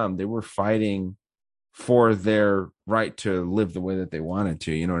Vietnam, they were fighting for their right to live the way that they wanted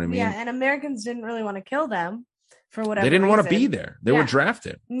to. You know what I mean? Yeah, and Americans didn't really want to kill them for whatever They didn't reason. want to be there. They were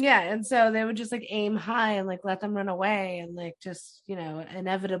drafted. Yeah, and so they would just like aim high and like let them run away and like just,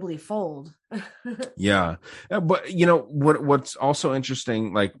 inevitably fold. Yeah. But, what's also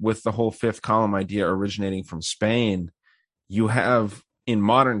interesting, like with the whole 5th column idea originating from Spain, you have in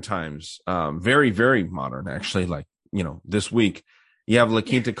modern times, very, very modern, actually, like, this week, you have La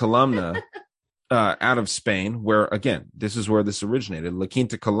Quinta Columna out of Spain, where, again, this is where this originated. La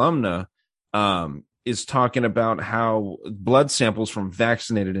Quinta Columna is talking about how blood samples from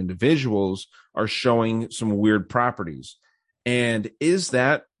vaccinated individuals are showing some weird properties. And is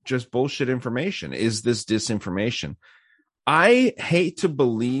that just bullshit information? Is this disinformation? I hate to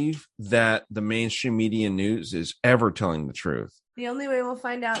believe that the mainstream media news is ever telling the truth. The only way we'll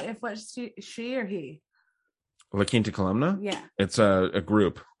find out if what's she or he. La Quinta Columna? Yeah. It's a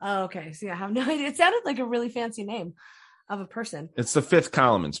group. Oh, okay. So I have no idea. It sounded like a really fancy name of a person. It's the 5th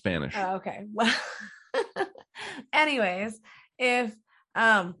column in Spanish. Oh, okay. Well, anyways, if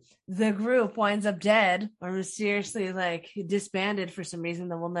the group winds up dead or mysteriously like disbanded for some reason,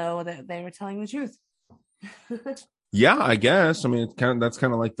 then we'll know that they were telling the truth. Yeah, I guess. I mean, that's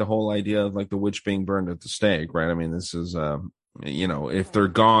kind of like the whole idea of like the witch being burned at the stake, right? I mean, this is, if they're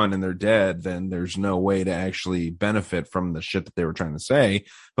gone and they're dead, then there's no way to actually benefit from the shit that they were trying to say.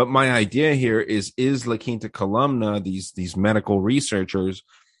 But my idea here is La Quinta Columna, these medical researchers,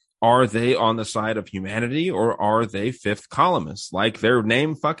 Are they on the side of humanity, or are they fifth columnists, like their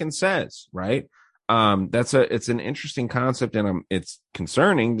name fucking says, right? It's an interesting concept, and it's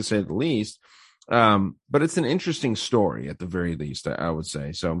concerning to say the least. But it's an interesting story at the very least, I would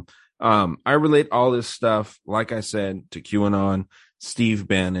say. So, I relate all this stuff, like I said, to QAnon, Steve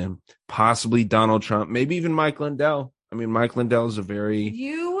Bannon, possibly Donald Trump, maybe even Mike Lindell. I mean, Mike Lindell is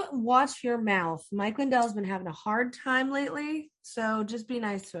You watch your mouth. Mike Lindell's been having a hard time lately, so just be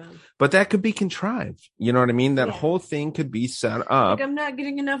nice to him. But that could be contrived. You know what I mean? That whole thing could be set up. Like, I'm not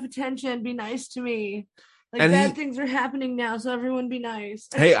getting enough attention. Be nice to me. Like, and bad things are happening now, so everyone be nice.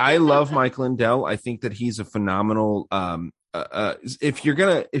 Hey, I love Mike Lindell. I think that he's a phenomenal. If you're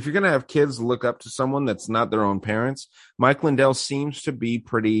gonna have kids look up to someone that's not their own parents, Mike Lindell seems to be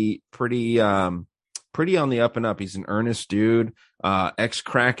pretty on the up and up. He's an earnest dude,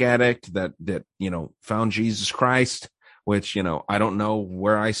 ex-crack addict that found Jesus Christ, which I don't know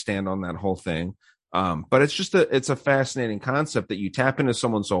where I stand on that whole thing. But it's a fascinating concept that you tap into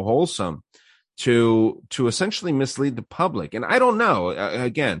someone so wholesome to essentially mislead the public. And I don't know,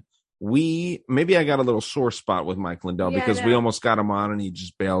 again, maybe I got a little sore spot with Mike Lindell because we almost got him on and he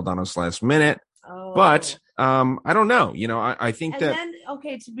just bailed on us last minute. But I don't know. I think and then,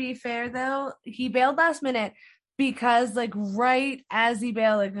 okay, to be fair though, he bailed last minute because like right as he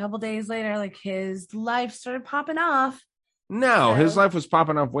bailed, like a couple days later, like his life started popping off. No, his life was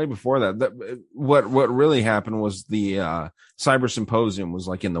popping off way before that. What really happened was the cyber symposium was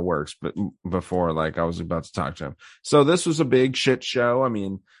like in the works, but before like I was about to talk to him. So this was a big shit show. I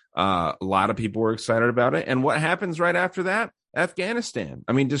mean, a lot of people were excited about it. And what happens right after that? Afghanistan.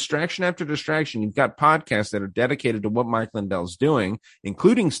 I mean, distraction after distraction. You've got podcasts that are dedicated to what Mike Lindell's doing,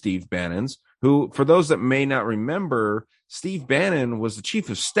 including Steve Bannon's, who, for those that may not remember, Steve Bannon was the chief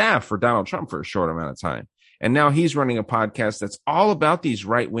of staff for Donald Trump for a short amount of time. And now he's running a podcast that's all about these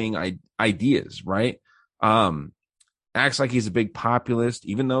right-wing ideas, right? Acts like he's a big populist,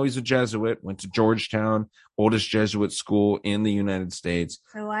 even though he's a Jesuit, went to Georgetown, oldest Jesuit school in the United States.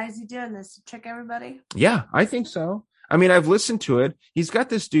 So why is he doing this? To trick everybody? Yeah, I think so. I mean, I've listened to it. He's got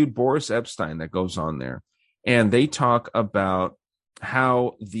this dude, Boris Epstein, that goes on there. And they talk about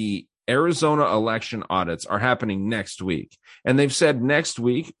how the Arizona election audits are happening next week. And they've said next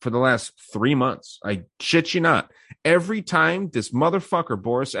week for the last 3 months. I shit you not. Every time this motherfucker,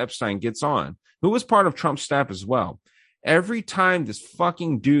 Boris Epstein, gets on, who was part of Trump's staff as well, every time this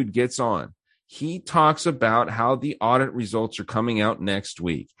fucking dude gets on, he talks about how the audit results are coming out next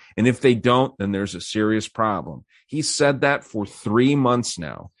week. And if they don't, then there's a serious problem. He said that for 3 months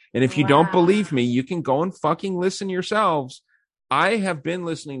now. And if you don't believe me, you can go and fucking listen yourselves. I have been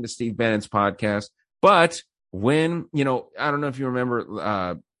listening to Steve Bannon's podcast, but when, I don't know if you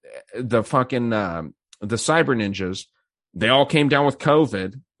remember the cyber ninjas, they all came down with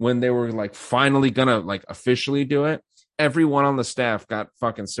COVID when they were like finally gonna like officially do it. Everyone on the staff got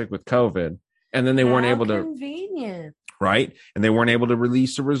fucking sick with COVID, and then they weren't able to. Convenient. Right. And they weren't able to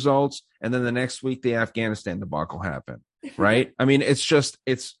release the results. And then the next week, the Afghanistan debacle happened. Right. I mean, it's just,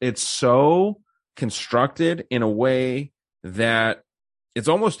 it's so constructed in a way that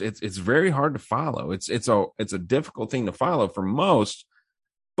it's very hard to follow. It's a difficult thing to follow for most.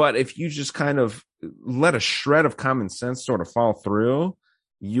 But if you just kind of let a shred of common sense sort of fall through,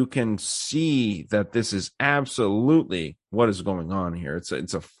 you can see that this is absolutely what is going on here.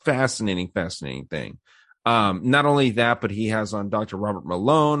 It's a fascinating thing. Not only that, but he has on Dr. Robert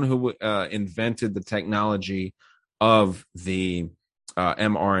Malone, who invented the technology of the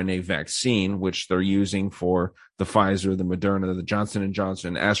mRNA vaccine, which they're using for the Pfizer, the Moderna, the Johnson &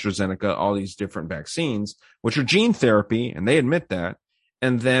 Johnson, AstraZeneca, all these different vaccines, which are gene therapy, and they admit that.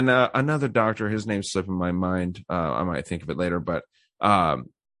 And then another doctor, his name's slipping my mind. I might think of it later, but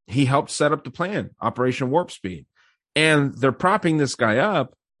he helped set up the plan, Operation Warp Speed. And they're propping this guy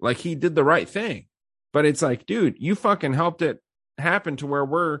up like he did the right thing. But it's like, dude, you fucking helped it happen to where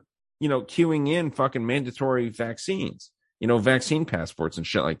we're, queuing in fucking mandatory vaccines, vaccine passports and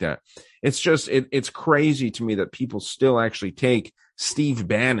shit like that. It's just, it's crazy to me that people still actually take Steve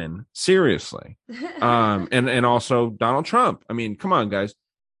Bannon seriously. And also Donald Trump. I mean, come on, guys.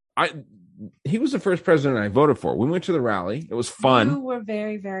 He was the first president I voted for. We went to the rally. It was fun. You were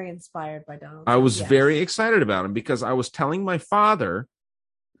very, very inspired by Donald Trump. I was very excited about him because I was telling my father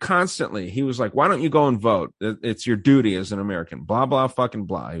constantly, he was like, why don't you go and vote? It's your duty as an American, blah, blah, fucking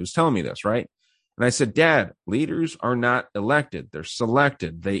blah. He was telling me this, right? And I said, Dad, leaders are not elected. They're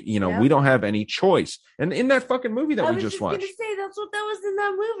selected. We don't have any choice. And in that fucking movie that we just watched. I was just going to say, that's what that was in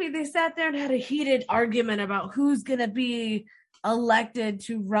that movie. They sat there and had a heated argument about who's going to be elected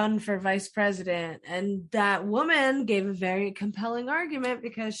to run for vice president, and that woman gave a very compelling argument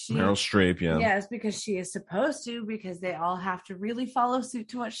because she Meryl Streep, yeah. yes, because she is supposed to, because they all have to really follow suit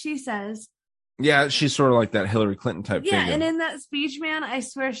to what she says. Yeah, she's sort of like that Hillary Clinton type Yeah, figure. and in that speech, man, I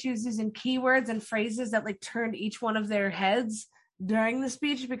swear she was using keywords and phrases that like turned each one of their heads during the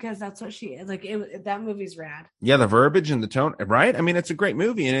speech, because that's what she like. That movie's rad. Yeah, the verbiage and the tone, right? I mean, it's a great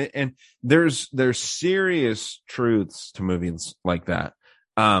movie, and there's serious truths to movies like that.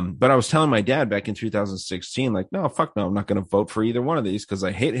 But I was telling my dad back in 2016, like, no, fuck no, I'm not going to vote for either one of these because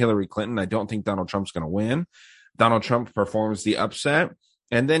I hate Hillary Clinton. I don't think Donald Trump's going to win. Donald Trump performs the upset,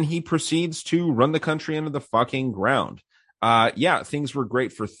 and then he proceeds to run the country into the fucking ground. Yeah, things were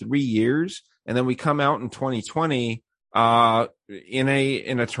great for 3 years, and then we come out in 2020 in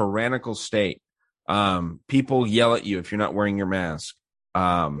a tyrannical state. People yell at you if you're not wearing your mask.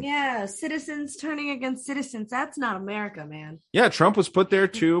 Yeah, citizens turning against citizens. That's not America, man. Yeah, Trump was put there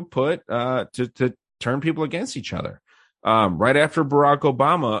to to turn people against each other. Right after Barack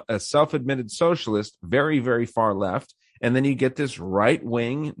Obama, a self-admitted socialist, very, very far left, and then you get this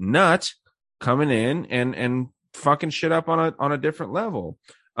right-wing nut coming in and fucking shit up on a different level.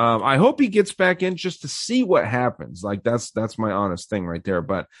 I hope he gets back in just to see what happens. Like that's my honest thing right there.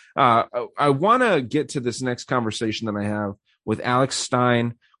 But I want to get to this next conversation that I have with Alex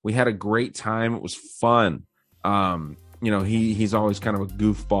Stein. We had a great time. It was fun. He's always kind of a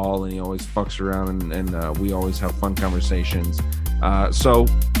goofball and he always fucks around and we always have fun conversations. So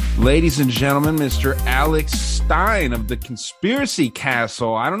ladies and gentlemen, Mr. Alex Stein of the Conspiracy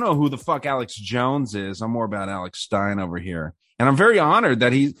Castle. I don't know who the fuck Alex Jones is. I'm more about Alex Stein over here. And I'm very honored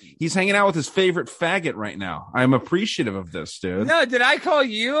that he's hanging out with his favorite faggot right now. I'm appreciative of this, dude. No, did I call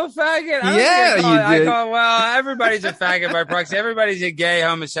you a faggot? Yeah, you did. Well, everybody's a faggot by proxy. Everybody's a gay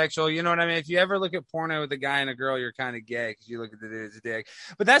homosexual. You know what I mean? If you ever look at porno with a guy and a girl, you're kind of gay because you look at the dude's dick.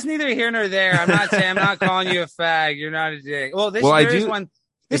 But that's neither here nor there. I'm not calling you a fag. You're not a dick. Well, is one.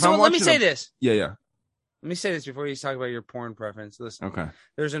 Let me say this. Yeah. Let me say this before you talk about your porn preference. Listen. Okay.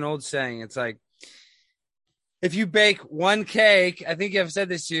 There's an old saying. It's like, if you bake one cake, I think I've said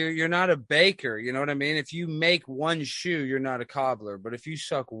this to you, you're not a baker. You know what I mean? If you make one shoe, you're not a cobbler. But if you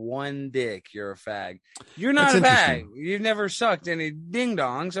suck one dick, you're a fag. You're not a fag. You've never sucked any ding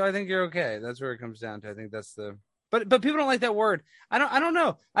dong, so I think you're okay. That's where it comes down to. I think that's the. But people don't like that word. I don't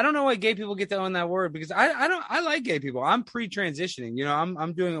know. I don't know why gay people get to own that word because I like gay people. I'm pre-transitioning. You know,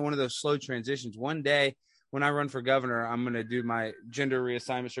 I'm doing one of those slow transitions. One day, when I run for governor, I'm going to do my gender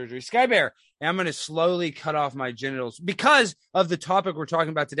reassignment surgery, Sky Bear, and I'm going to slowly cut off my genitals because of the topic we're talking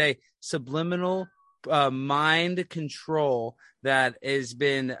about today, subliminal mind control that has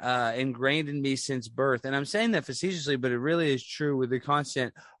been ingrained in me since birth. And I'm saying that facetiously, but it really is true with the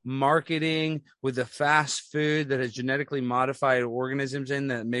constant marketing, with the fast food that has genetically modified organisms in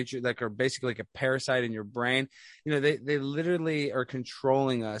that makes you like are basically like a parasite in your brain. You know, they literally are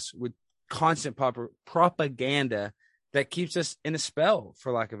controlling us with constant propaganda that keeps us in a spell,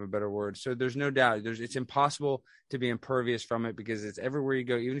 for lack of a better word. So there's no doubt it's impossible to be impervious from it because it's everywhere you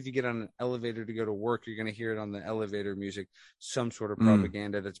go. Even if you get on an elevator to go to work, you're going to hear it on the elevator music, some sort of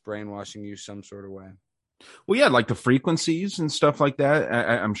propaganda that's brainwashing you some sort of way. Well, yeah, like the frequencies and stuff like that.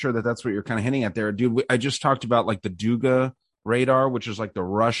 I'm sure that's what you're kind of hinting at there, dude. I just talked about like the Duga radar, which is like the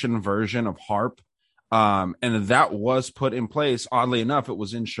Russian version of HAARP. And that was put in place. Oddly enough, it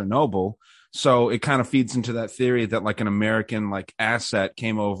was in Chernobyl. So it kind of feeds into that theory that like an American like asset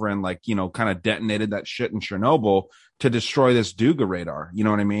came over and like, you know, kind of detonated that shit in Chernobyl to destroy this Duga radar. You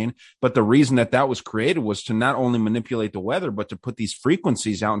know what I mean? But the reason that was created was to not only manipulate the weather, but to put these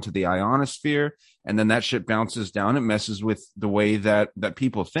frequencies out into the ionosphere. And then that shit bounces down. It messes with the way that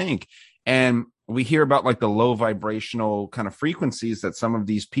people think. And we hear about like the low vibrational kind of frequencies that some of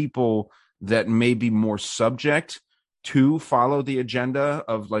these people that may be more subject to follow the agenda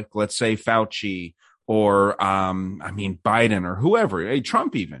of like, let's say Fauci or, Biden or whoever,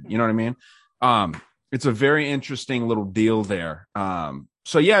 Trump even, you know what I mean? It's a very interesting little deal there.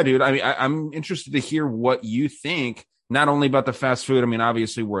 So yeah, dude, I mean, I'm interested to hear what you think, not only about the fast food. I mean,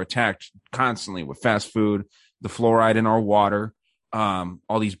 obviously we're attacked constantly with fast food, the fluoride in our water,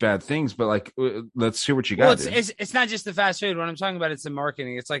 all these bad things, but like, let's hear what you got. Well, it's not just the fast food. What I'm talking about, it's the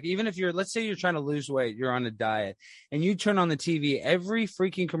marketing. It's like, even if let's say you're trying to lose weight, you're on a diet and you turn on the TV, every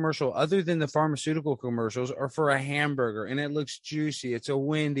freaking commercial other than the pharmaceutical commercials are for a hamburger and it looks juicy. It's a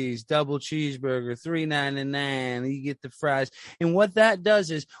Wendy's double cheeseburger, $3.99. You get the fries. And what that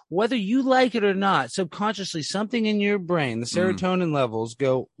does is, whether you like it or not, subconsciously something in your brain, the serotonin levels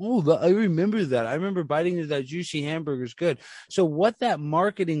go, oh, I remember that. I remember biting into that juicy hamburger is good. So what that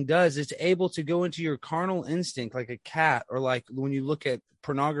marketing does, it's able to go into your carnal instinct, like a cat, or like when you look at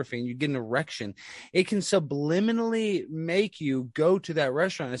pornography and you get an erection, it can subliminally make you go to that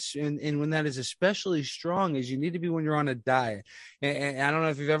restaurant. And when that is especially strong, as you need to be when you're on a diet. And I don't know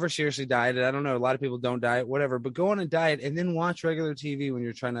if you've ever seriously dieted. I don't know. A lot of people don't diet, whatever, but go on a diet and then watch regular TV when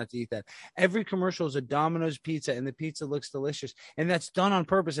you're trying not to eat that. Every commercial is a Domino's pizza and the pizza looks delicious. And that's done on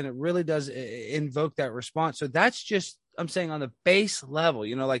purpose. And it really does invoke that response. So that's just, I'm saying on the base level,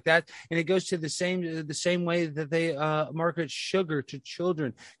 like that. And it goes to the same way that they market sugar to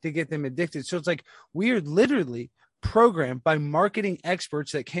children to get them addicted. So it's like we are literally programmed by marketing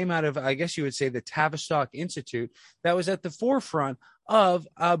experts that came out of, I guess you would say, the Tavistock Institute that was at the forefront of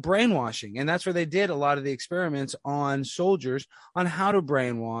brainwashing. And that's where they did a lot of the experiments on soldiers on how to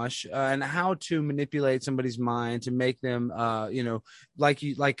brainwash and how to manipulate somebody's mind to make them,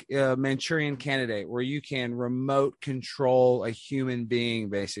 like Manchurian Candidate, where you can remote control a human being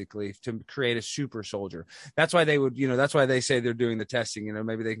basically to create a super soldier. That's why they would, that's why they say they're doing the testing.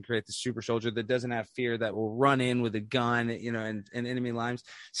 Maybe they can create the super soldier that doesn't have fear, that will run in with a gun, and enemy lines.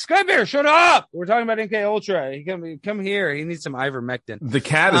 Skybear, shut up! We're talking about MK Ultra. He come here. He needs some ivermectin. The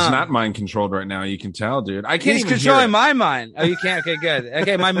cat is not mind controlled right now. You can tell, dude. I can't. He's even controlling hear it. my mind. Oh, you can't. Okay, good.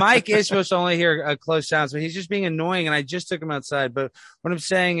 Okay, my mic is supposed to only hear a close sound, so he's just being annoying. And I just took him outside. But what I'm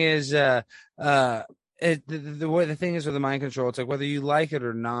saying is, the thing is with the mind control, it's like whether you like it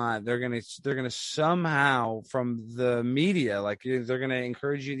or not, they're gonna somehow from the media, like they're gonna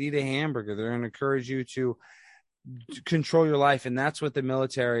encourage you to eat a hamburger. They're gonna encourage you to control your life. And that's what the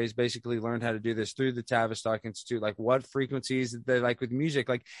military has basically learned how to do this through the Tavistock Institute. Like what frequencies they like with music.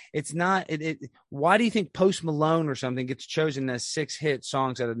 Like it's not why do you think Post Malone or something gets chosen as 6 hit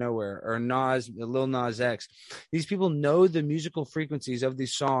songs out of nowhere, or Lil Nas X? These people know the musical frequencies of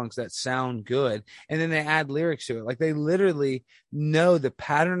these songs that sound good, and then they add lyrics to it. Like they literally know the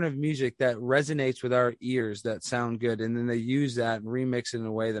pattern of music that resonates with our ears that sound good, and then they use that and remix it in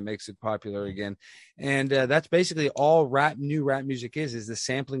a way that makes it popular again. And that's basically all new rap music is the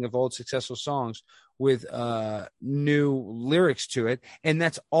sampling of old successful songs with new lyrics to it. And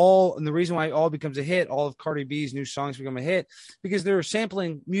that's all. And the reason why it all becomes a hit, all of Cardi B's new songs become a hit, because they're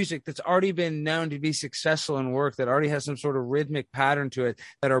sampling music that's already been known to be successful in work, that already has some sort of rhythmic pattern to it,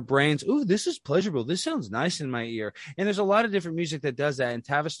 that our brains, ooh, this is pleasurable. This sounds nice in my ear. And there's a lot of different music that does that. And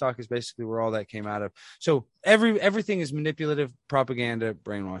Tavistock is basically where all that came out of. So everything is manipulative propaganda,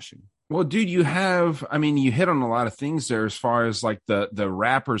 brainwashing. Well, dude, you hit on a lot of things there as far as like the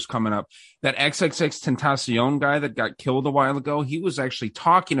rappers coming up. That XXXTentacion guy that got killed a while ago, he was actually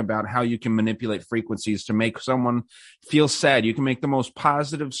talking about how you can manipulate frequencies to make someone feel sad. You can make the most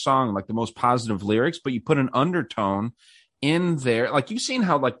positive song, like the most positive lyrics, but you put an undertone in there. Like you've seen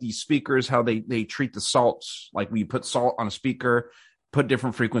how like these speakers, how they treat the salts. Like when you put salt on a speaker, put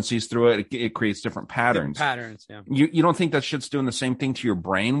different frequencies through it, it creates different patterns. Yeah. You don't think that shit's doing the same thing to your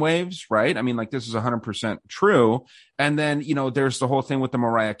brain waves, right? I mean, like this is 100% true. And then, there's the whole thing with the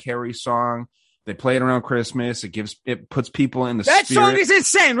Mariah Carey song. They play it around Christmas. It puts people in the that spirit. Song is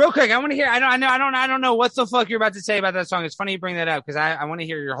insane. Real quick, I want to hear. I don't know what the fuck you're about to say about that song. It's funny you bring that up because I want to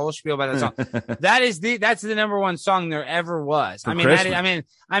hear your whole spiel about that song. That's the number one song there ever was. For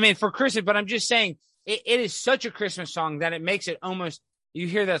I mean for Christmas, but I'm just saying. It is such a Christmas song that it makes it almost, you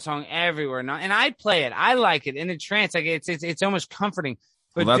hear that song everywhere now, and I play it. I like it in a trance. Like it's almost comforting.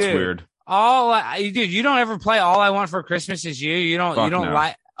 But well, that's dude, weird. You don't ever play All I Want for Christmas Is You. You don't no.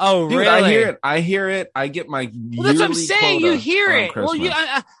 like. Oh, dude, really? I hear it. I get my. Well, that's what I'm saying. You hear it. Christmas.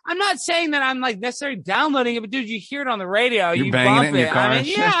 Well, I'm not saying that I'm like necessarily downloading it, but dude, you hear it on the radio. You're you banging bump it in your car.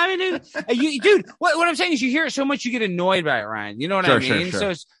 Dude, what I'm saying is you hear it so much you get annoyed by it, Ryan. You know what I mean?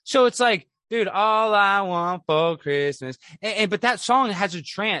 Sure. So it's like. Dude, all I want for Christmas. But that song has a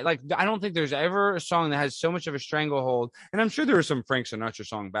trance. Like, I don't think there's ever a song that has so much of a stranglehold. And I'm sure there was some Frank Sinatra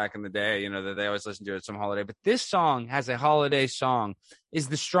song back in the day, that they always listen to at some holiday. But this song has a holiday song, is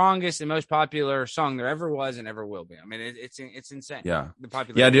the strongest and most popular song there ever was and ever will be. I mean, it's insane. Yeah. The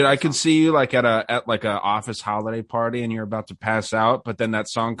popularity. Yeah, dude, I could see you like at a office holiday party and you're about to pass out, but then that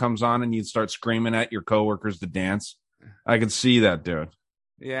song comes on and you start screaming at your coworkers to dance. I could see that, dude.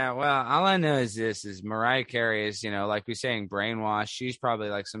 Yeah, well, all I know is this is Mariah Carey is, like we're saying, brainwashed. She's probably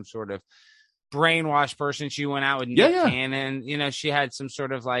like some sort of brainwashed person. She went out with Nick Cannon. She had some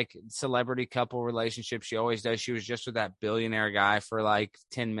sort of like celebrity couple relationship. She always does. She was just with that billionaire guy for like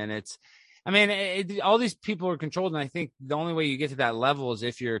 10 minutes. I mean, all these people are controlled, and I think the only way you get to that level is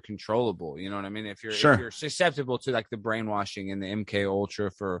if you're controllable. You know what I mean? If you're susceptible to like the brainwashing and the MK Ultra,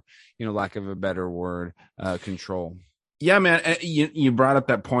 for lack of a better word, control. Yeah, man. You brought up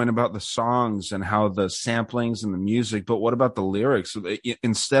that point about the songs and how the samplings and the music, but what about the lyrics?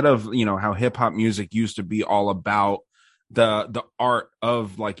 Instead of, how hip hop music used to be all about the art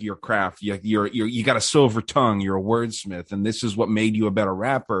of like your craft, you got a silver tongue, you're a wordsmith, and this is what made you a better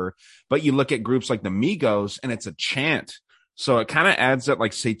rapper. But you look at groups like the Migos, and it's a chant. So it kind of adds that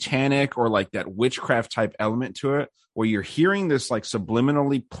like satanic or like that witchcraft type element to it, where you're hearing this like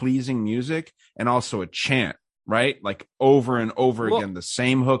subliminally pleasing music and also a chant, right? Like over and over again, the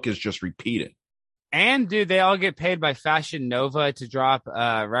same hook is just repeated. And dude, they all get paid by Fashion Nova to drop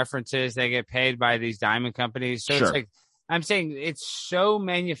references. They get paid by these diamond companies. So It's like, I'm saying it's so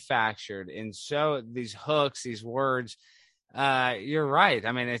manufactured, and so these hooks, these words, you're right.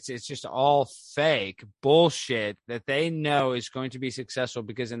 I mean, it's just all fake bullshit that they know is going to be successful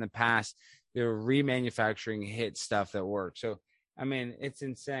because in the past they're remanufacturing hit stuff that works. So, I mean, it's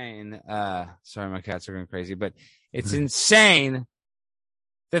insane. Sorry, my cats are going crazy, but it's insane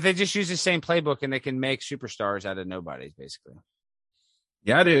that they just use the same playbook and they can make superstars out of nobodies, basically.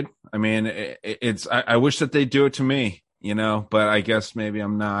 Yeah, dude. I mean, I wish that they do it to me, but I guess maybe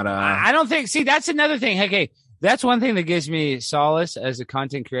I'm not. I don't think. See, that's another thing. Okay, that's one thing that gives me solace as a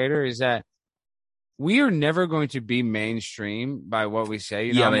content creator is that we are never going to be mainstream by what we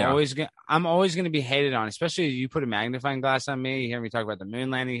say. I'm always going to be hated on, especially if you put a magnifying glass on me. You hear me talk about the moon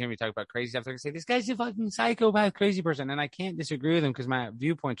landing. You hear me talk about crazy stuff. They're going to say, this guy's a fucking psychopath, crazy person. And I can't disagree with them because my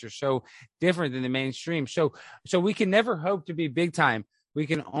viewpoints are so different than the mainstream. So we can never hope to be big time. We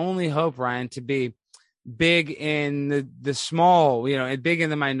can only hope, Ryan, to be big in the small, and big in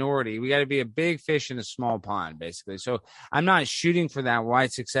the minority. We got to be a big fish in a small pond, basically. So I'm not shooting for that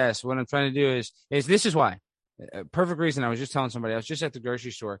wide success. What I'm trying to do is this is why. A perfect reason. I was just telling somebody, I was just at the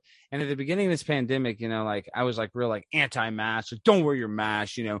grocery store, and at the beginning of this pandemic, I was like real anti-mask. Like, don't wear your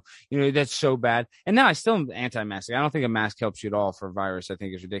mask. That's so bad. And now I still am anti-mask. I don't think a mask helps you at all for a virus. I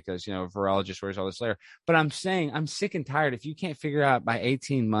think it's ridiculous. A virologist wears all this layer. But I'm saying I'm sick and tired. If you can't figure out by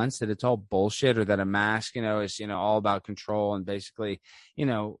 18 months that it's all bullshit or that a mask, is all about control and basically,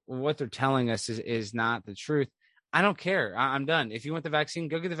 what they're telling us is not the truth. I don't care. I'm done. If you want the vaccine,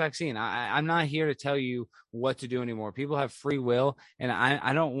 go get the vaccine. I'm not here to tell you what to do anymore. People have free will, and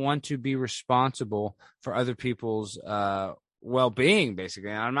I don't want to be responsible for other people's well-being, basically.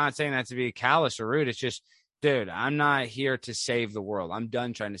 And I'm not saying that to be callous or rude. It's just, dude, I'm not here to save the world. I'm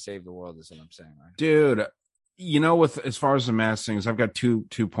done trying to save the world, is what I'm saying. Right? Dude, with as far as the mask things, I've got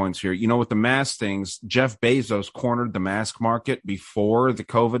two points here. With the mask things, Jeff Bezos cornered the mask market before the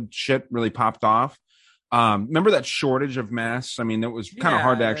COVID shit really popped off. Remember that shortage of masks? I mean, it was kind of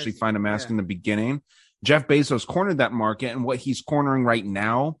hard to actually find a mask in the beginning. Jeff Bezos cornered that market, and what he's cornering right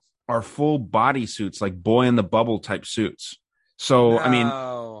now are full body suits, like boy in the bubble type suits. So, I mean,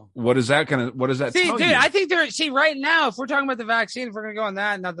 what does that tell dude, you? I think right now, if we're talking about the vaccine, if we're going to go on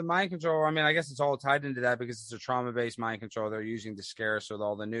that, not the mind control, I mean, I guess it's all tied into that because it's a trauma-based mind control they're using to scare us with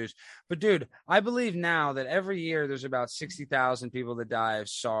all the news. But dude, I believe now that every year there's about 60,000 people that die of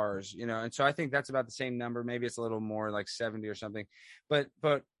SARS, and so I think that's about the same number. Maybe it's a little more, like 70 or something. But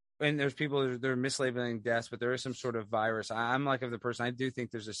and there's people they're mislabeling deaths, but there is some sort of virus. I'm like of the person. I do think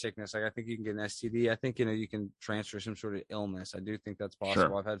there's a sickness. Like I think you can get an STD. I think you can transfer some sort of illness. I do think that's possible.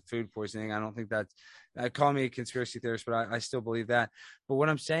 Sure. I've had food poisoning. I don't think that's. Call me a conspiracy theorist, but I still believe that. But what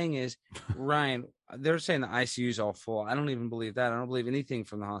I'm saying is, Ryan, they're saying the ICU is all full. I don't even believe that. I don't believe anything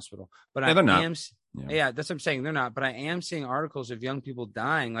from the hospital. But they're not. Yeah, that's what I'm saying. They're not. But I am seeing articles of young people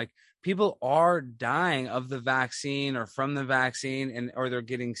dying. Like people are dying of the vaccine or from the vaccine, or they're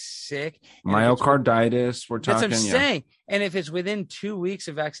getting sick. Myocarditis. We're talking. That's what I'm saying. And if it's within 2 weeks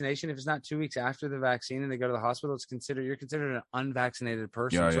of vaccination, if it's not 2 weeks after the vaccine and they go to the hospital, you're considered an unvaccinated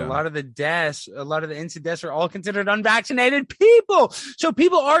person. So a lot of the deaths, a lot of the incident deaths are all considered unvaccinated people. So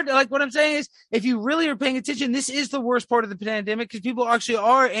people are like, what I'm saying is, if you really are paying attention, this is the worst part of the pandemic because people actually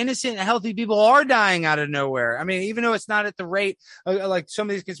are innocent, healthy people are dying out of nowhere. I mean, even though it's not at the rate like some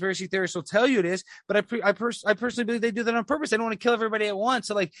of these conspiracy theorists will tell you it is, but I personally believe they do that on purpose. They don't want to kill everybody at once.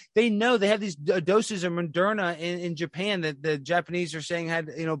 So like they know they have these doses of Moderna in Japan that the Japanese are saying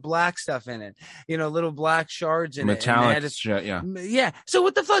had black stuff in it, little black shards in metallic it. Shit, yeah. So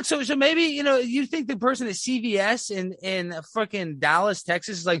what the fuck? So maybe you think the person at CVS in fucking Dallas,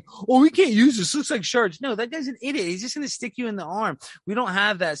 Texas is like, oh, we can't use this. Looks like shards. No, that guy's an idiot. He's just going to stick you in the arm. We don't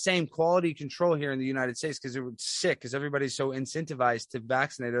have that same quality control here in the United States because they're sick because everybody's so incentivized to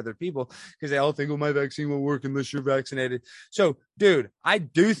vaccinate other people because they all think, oh, my vaccine won't work unless you're vaccinated. So, dude, I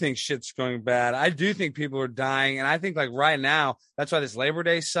do think shit's going bad. I do think people are dying. And I think like right now, that's why this Labor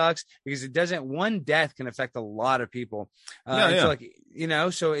Day sucks because one death can affect a lot of people. So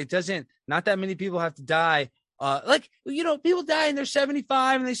it doesn't, not that many people have to die like, you know, people die and they're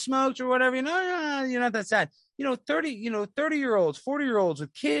 75 and they smoked or whatever. You know, no, you're not that sad. 30-year-olds, 40-year-olds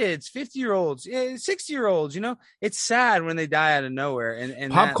with kids, 50-year-olds, 60-year-olds, it's sad when they die out of nowhere.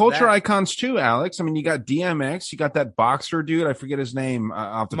 And pop culture icons too, Alex. I mean, you got DMX, you got that boxer dude. I forget his name.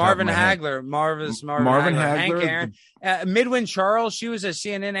 Off the Marvin top of my head. Hagler, Marvin Hagler, Hank Aaron, Midwin Charles. She was a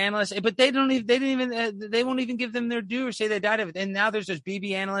CNN analyst, but they won't even give them their due or say they died of it. And now there's those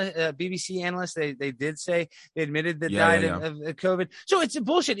BBC analysts. They did say they admitted that died of COVID. So it's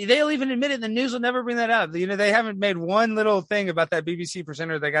bullshit. They'll even admit it. And the news will never bring that up. They haven't made one little thing about that BBC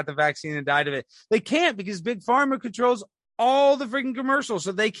presenter that got the vaccine and died of it. They can't, because Big Pharma controls all the freaking commercials,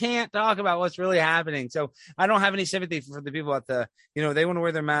 so they can't talk about what's really happening. So I don't have any sympathy for the people at the, they want to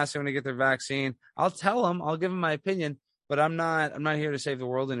wear their mask, they want to get their vaccine. I'll tell them, I'll give them my opinion, but I'm not here to save the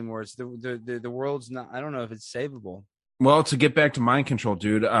world anymore. It's the world's not, I don't know if it's savable. Well, to get back to mind control,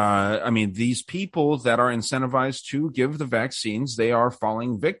 dude, I mean, these people that are incentivized to give the vaccines, they are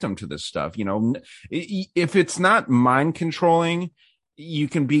falling victim to this stuff. If it's not mind controlling, you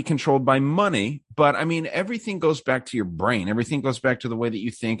can be controlled by money. But I mean, everything goes back to your brain. Everything goes back to the way that you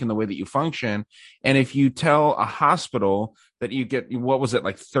think and the way that you function. And if you tell a hospital that you get, what was it,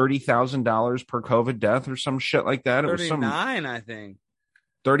 like $30,000 per COVID death or some shit like that? 39, I think.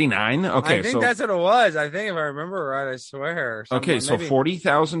 39. Okay, I think that's what it was. I think if I remember right, I swear. Okay, so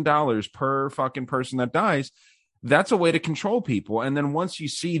 $40,000 per fucking person that dies. That's a way to control people. And then once you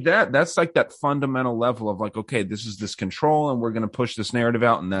see that, that's like that fundamental level of like, okay, this is this control, and we're going to push this narrative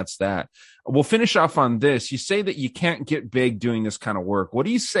out, and that's that. We'll finish off on this. You say that you can't get big doing this kind of work. What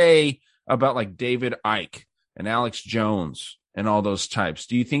do you say about like David Icke and Alex Jones and all those types?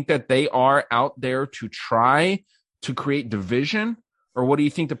 Do you think that they are out there to try to create division? Or what do you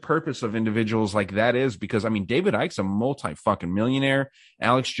think the purpose of individuals like that is? Because, I mean, David Icke's a multi-fucking millionaire.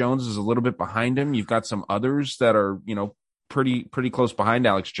 Alex Jones is a little bit behind him. You've got some others that are, pretty close behind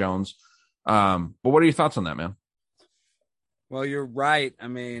Alex Jones. But what are your thoughts on that, man? Well, you're right. I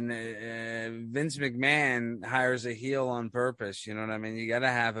mean, Vince McMahon hires a heel on purpose. You know what I mean? You got to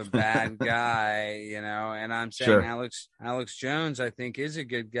have a bad guy, and I'm saying sure. Alex Jones, I think, is a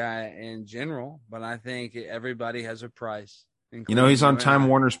good guy in general, but I think everybody has a price. He's on Time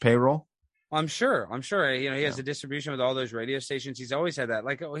Warner's payroll. I'm sure. He has a distribution with all those radio stations. He's always had that.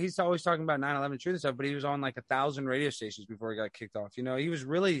 Like, he's always talking about 9/11 truth and stuff, but he was on like 1,000 radio stations before he got kicked off. He was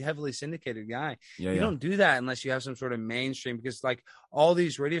really heavily syndicated guy. You don't do that unless you have some sort of mainstream, because like all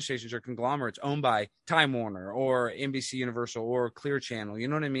these radio stations are conglomerates owned by Time Warner or NBC Universal or Clear Channel. You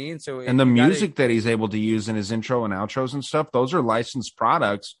know what I mean? So, and the music that he's able to use in his intro and outros and stuff, those are licensed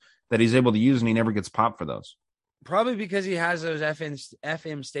products that he's able to use, and he never gets popped for those. Probably because he has those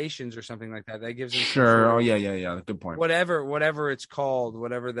FM stations or something like that. That gives him sure. Oh yeah. Good point. Whatever it's called,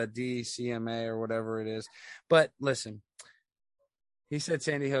 whatever the DCMA or whatever it is. But listen, he said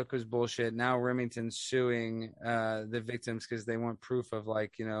Sandy Hook was bullshit. Now Remington's suing the victims because they want proof of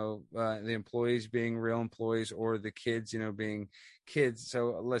the employees being real employees or the kids, being kids.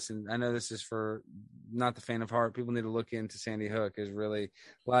 So listen, I know this is for not the faint of heart. People need to look into Sandy Hook. There's really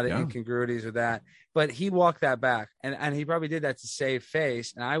a lot of incongruities with that. But he walked that back, and he probably did that to save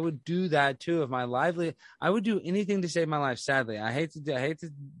face. And I would do that too if my livelihood. I would do anything to save my life. Sadly, I hate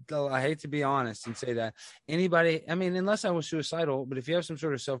to be honest and say that anybody. I mean, unless I was suicidal. But if you have some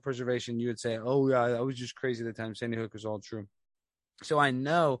sort of self-preservation, you would say, "Oh yeah, I was just crazy at the time. Sandy Hook was all true." So I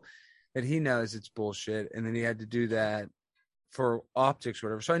know that he knows it's bullshit, and then he had to do that for optics or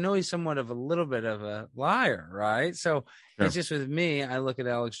whatever. So I know he's somewhat of a little bit of a liar, right? So it's just with me, I look at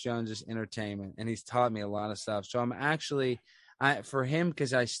Alex Jones as entertainment, and he's taught me a lot of stuff. So I'm actually, for him,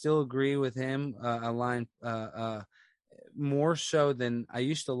 because I still agree with him, a line more so than I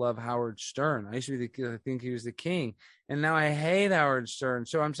used to love Howard Stern. I used to think he was the king, and now I hate Howard Stern.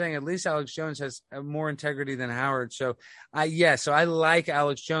 So I'm saying at least Alex Jones has more integrity than Howard. So so I like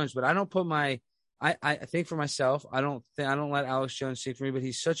Alex Jones, but I don't put I think for myself, I don't let Alex Jones speak for me, but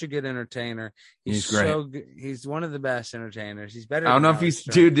he's such a good entertainer. He's great. So good. He's one of the best entertainers. He's better. I don't know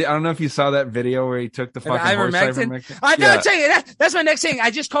if you saw that video where he took the fucking ivermectin. I know. Tell you that's my next thing. I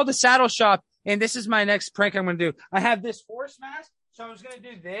just called the saddle shop, and this is my next prank I'm going to do. I have this force mask, so I was going to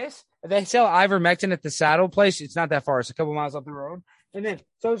do this. They sell ivermectin at the saddle place. It's not that far. It's a couple miles up the road. And then,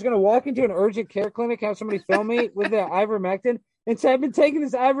 so I was going to walk into an urgent care clinic, have somebody film me with the ivermectin. And so I've been taking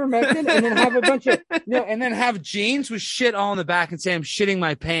this ivermectin and then have a bunch of, and then have jeans with shit all in the back and say I'm shitting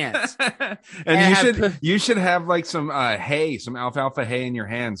my pants. and you should have like some hay, some alfalfa hay in your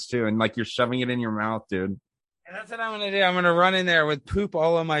hands too. And like you're shoving it in your mouth, dude. That's what I'm gonna do. I'm gonna run in there with poop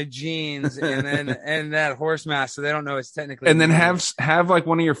all on my jeans and that horse mask, so they don't know it's technically. And then have like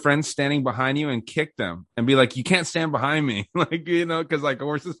one of your friends standing behind you and kick them and be like, "You can't stand behind me," like because like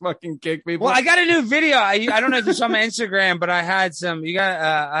horses fucking kick people. Well, I got a new video. I don't know if you saw my Instagram, but I had some.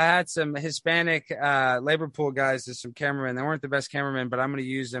 I had some Hispanic labor pool guys. There's some cameramen. They weren't the best cameramen, but I'm gonna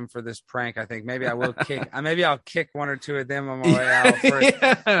use them for this prank. I think maybe I will kick. Maybe I'll kick one or two of them on my way out.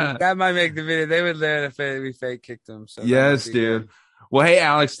 Yeah. That might make the video. They would live if we fake kicked them. So yes, dude. Good. Well, hey,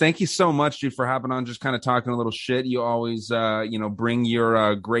 Alex, thank you so much, dude, for hopping on, just kind of talking a little shit. You always, bring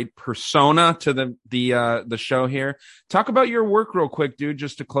your great persona to the show here. Talk about your work real quick, dude,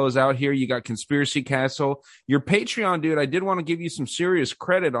 just to close out here. You got Conspiracy Castle, your Patreon, dude. I did want to give you some serious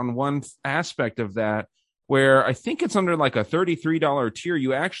credit on one aspect of that, where I think it's under like a $33 tier.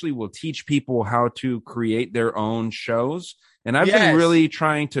 You actually will teach people how to create their own shows. And I've been really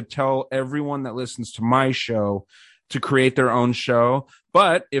trying to tell everyone that listens to my show to create their own show.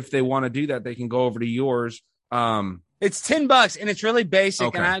 But if they want to do that, they can go over to yours. It's $10 and it's really basic.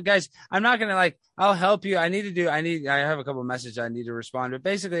 Okay. And guys, I'm not going to I'll help you. I have a couple of messages I need to respond to.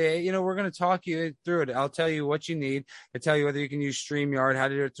 Basically, we're going to talk you through it. I'll tell you what you need. I'll tell you whether you can use StreamYard, how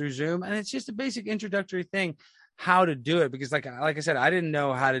to do it through Zoom. And it's just a basic introductory thing, how to do it. Because like I said, I didn't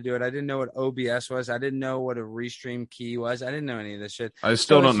know how to do it. I didn't know what OBS was. I didn't know what a restream key was. I didn't know any of this shit. I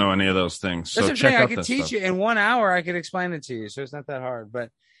still don't know any of those things. So check out I could teach you in 1 hour. I could explain it to you. So it's not that hard, but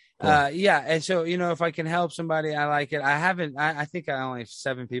cool. And so, if I can help somebody, I like it. I think I only have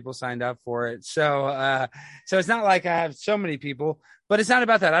 7 people signed up for it. So it's not like I have so many people, but it's not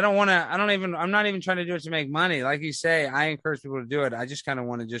about that. I'm not even trying to do it to make money. Like you say, I encourage people to do it. I just kind of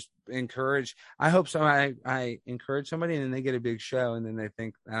want to just encourage. I hope I encourage somebody and then they get a big show and then they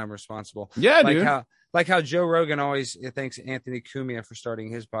think I'm responsible. Yeah, dude. Like how Joe Rogan always thanks Anthony Cumia for starting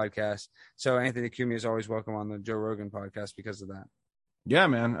his podcast. So Anthony Cumia is always welcome on the Joe Rogan podcast because of that. Yeah,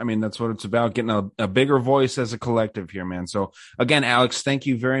 man. I mean, that's what it's about, getting a bigger voice as a collective here, man. So again, Alex, thank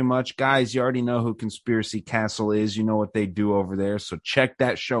you very much. Guys, you already know who Conspiracy Castle is. You know what they do over there. So check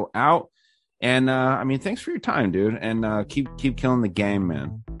that show out. And thanks for your time, dude. And keep killing the game,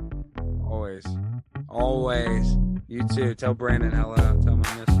 man. Always. You too. Tell Brandon hello. Tell him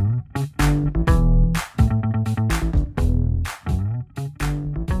I miss him.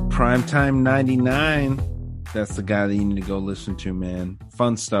 Primetime 99. That's the guy that you need to go listen to, man.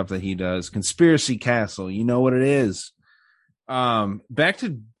 Fun stuff that he does. Conspiracy Castle. You know what it is. Back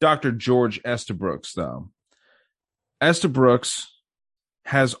to Dr. George Estabrooks, though. Estabrooks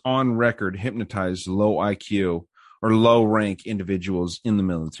has on record hypnotized low IQ or low rank individuals in the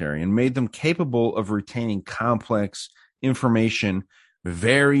military and made them capable of retaining complex information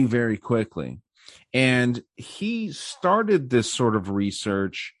very, very quickly. And he started this sort of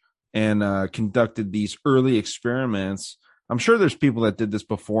research and conducted these early experiments. I'm sure there's people that did this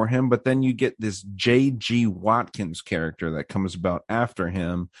before him, but then you get this J.G. Watkins character that comes about after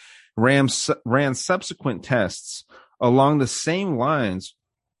him, ran subsequent tests along the same lines,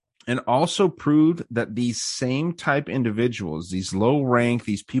 and also proved that these same type individuals, these low rank,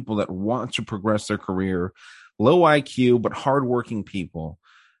 these people that want to progress their career, low IQ, but hardworking people,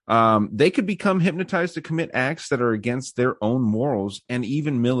 they could become hypnotized to commit acts that are against their own morals and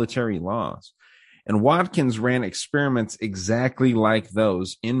even military laws. And Watkins ran experiments exactly like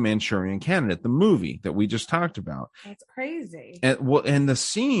those in Manchurian Candidate, the movie that we just talked about. That's crazy. And the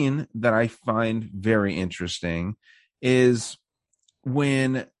scene that I find very interesting is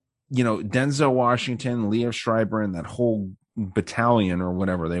when, Denzel Washington, Liev Schreiber, and that whole battalion or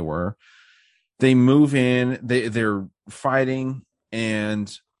whatever they were, they move in, they're fighting,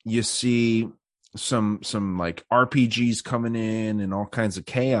 and you see some like RPGs coming in and all kinds of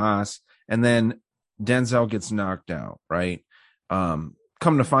chaos. And then Denzel gets knocked out, right? Come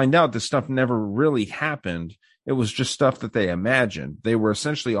to find out, this stuff never really happened. It was just stuff that they imagined. They were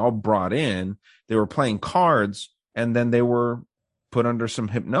essentially all brought in. They were playing cards, and then they were put under some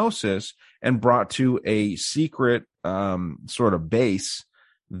hypnosis and brought to a secret sort of base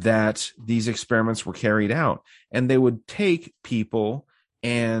that these experiments were carried out. And they would take people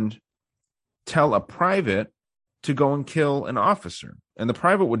and tell a private to go and kill an officer. And the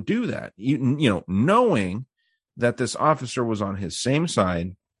private would do that, knowing that this officer was on his same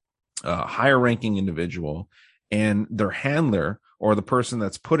side, higher ranking individual, and their handler or the person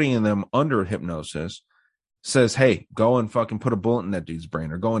that's putting them under hypnosis says, hey, go and fucking put a bullet in that dude's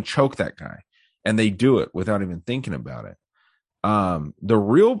brain or go and choke that guy. And they do it without even thinking about it. The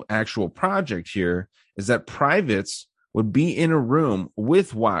real actual project here is that privates would be in a room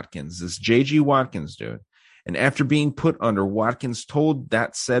with Watkins, this J.G. Watkins dude. And after being put under, Watkins told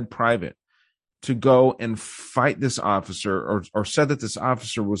that said private, to go and fight this officer, or said that this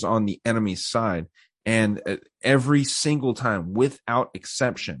officer was on the enemy's side. And every single time, without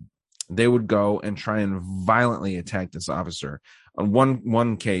exception, they would go and try and violently attack this officer. On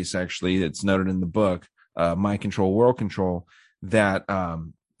one case, actually, it's noted in the book, Mind Control, World Control, that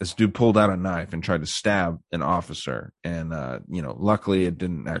this dude pulled out a knife and tried to stab an officer. And, luckily it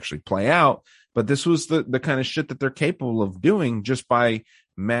didn't actually play out. But this was the kind of shit that they're capable of doing just by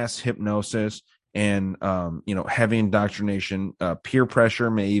mass hypnosis and, heavy indoctrination. Peer pressure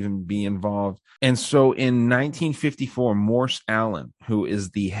may even be involved. And so in 1954, Morse Allen, who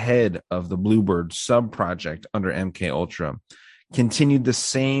is the head of the Bluebird sub-project under MK Ultra, continued the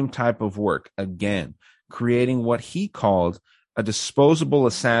same type of work, again, creating what he called a disposable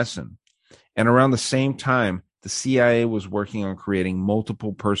assassin. And around the same time, the CIA was working on creating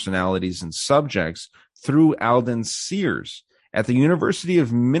multiple personalities and subjects through Alden Sears at the University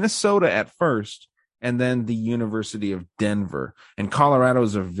of Minnesota at first, and then the University of Denver. And Colorado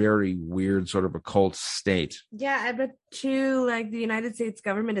is a very weird sort of occult state. Yeah, I bet too, like the United States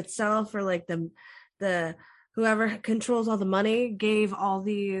government itself, or like the whoever controls all the money, gave all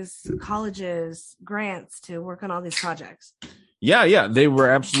these colleges grants to work on all these projects. Yeah, they were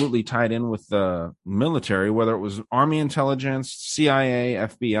absolutely tied in with the military, whether it was Army intelligence, CIA,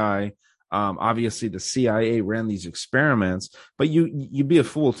 FBI. Obviously, the CIA ran these experiments, but you'd be a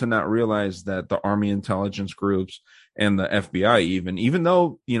fool to not realize that the Army intelligence groups and the FBI, even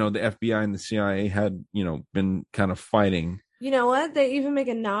though the FBI and the CIA had been kind of fighting. You know what? They even make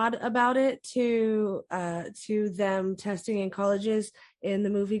a nod about it to them testing in colleges in the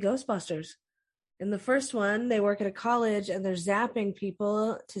movie Ghostbusters. In the first one, they work at a college and they're zapping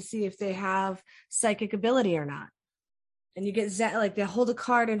people to see if they have psychic ability or not. And you get like they hold a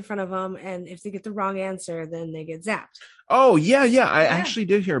card in front of them, and if they get the wrong answer, then they get zapped. Oh yeah. I actually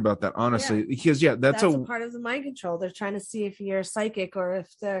did hear about that, honestly, because that's a part of the mind control. They're trying to see if you're psychic or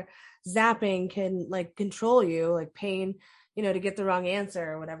if their zapping can like control you, like pain, to get the wrong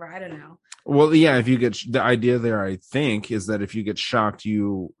answer or whatever. I don't know. Well, yeah, if you get the idea there, I think, is that if you get shocked,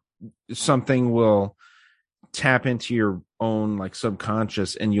 something will tap into your own like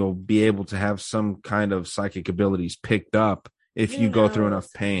subconscious, and you'll be able to have some kind of psychic abilities picked up if you go through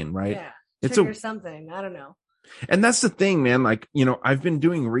enough pain, right? Yeah, it's something. I don't know. And that's the thing, man. Like, I've been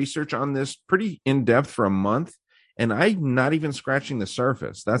doing research on this pretty in depth for a month, and I'm not even scratching the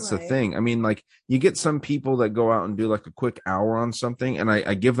surface. That's the thing. I mean, like, you get some people that go out and do like a quick hour on something, and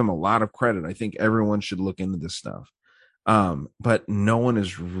I give them a lot of credit. I think everyone should look into this stuff. But no one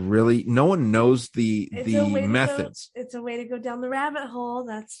knows the methods. It's a way to go down the rabbit hole.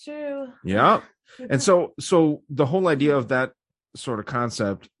 That's true. Yeah. And so the whole idea of that sort of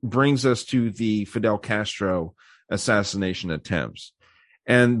concept brings us to the Fidel Castro assassination attempts,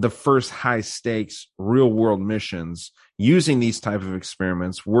 and the first high stakes real world missions using these type of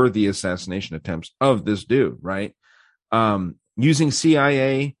experiments were the assassination attempts of this dude, right? Using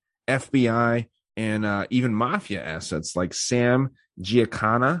CIA, FBI, and even mafia assets like Sam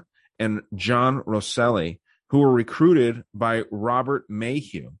Giancana and John Rosselli, who were recruited by Robert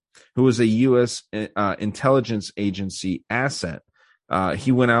Mayhew, who was a U.S. intelligence agency asset.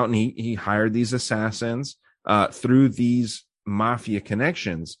 He went out and he hired these assassins through these mafia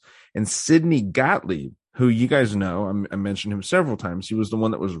connections. And Sidney Gottlieb, who you guys know, I mentioned him several times. He was the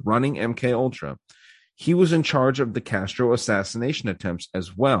one that was running MK Ultra. He was in charge of the Castro assassination attempts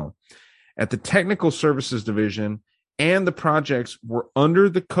as well. At the Technical Services Division, and the projects were under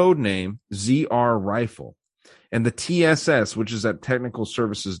the code name ZR Rifle. And the TSS, which is at Technical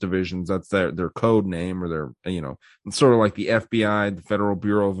Services Divisions, that's their code name, or their, it's sort of like the FBI, the Federal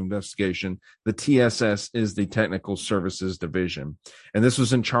Bureau of Investigation. The TSS is the Technical Services Division. And this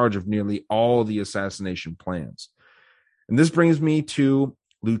was in charge of nearly all the assassination plans. And this brings me to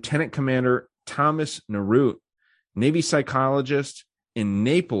Lieutenant Commander Thomas Narut, Navy psychologist in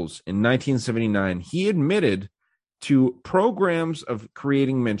Naples in 1979. He admitted to programs of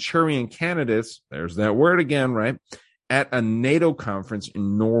creating Manchurian candidates, there's that word again, right, at a NATO conference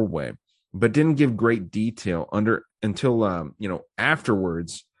in Norway, but didn't give great detail until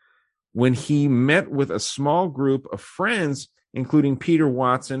afterwards, when he met with a small group of friends, including Peter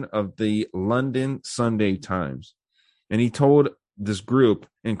Watson of the London Sunday Times. And he told this group,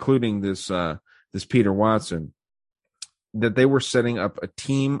 including this Peter Watson, that they were setting up a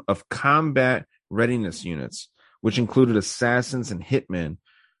team of combat readiness units, which included assassins and hitmen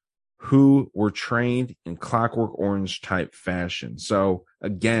who were trained in Clockwork Orange type fashion. So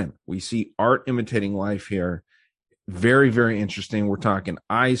again, we see art imitating life here. Very, very interesting. We're talking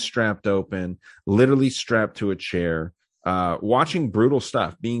eyes strapped open, literally strapped to a chair, watching brutal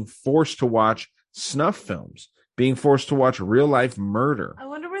stuff, being forced to watch snuff films, being forced to watch real life murder. I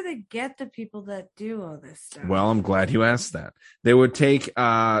wonder where they get the people that do all this stuff. Well, I'm glad you asked that. They would take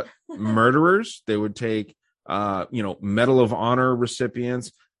murderers. They would take Medal of Honor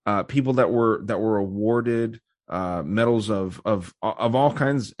recipients, people that were awarded medals of all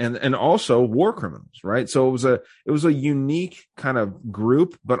kinds, and also war criminals, right? So it was a unique kind of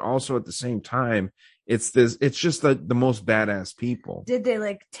group, but also at the same time, it's just the most badass people. Did they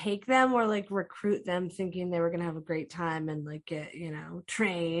like take them or like recruit them thinking they were going to have a great time and like get,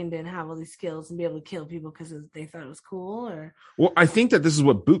 trained and have all these skills and be able to kill people because they thought it was cool? Or well, I think that this is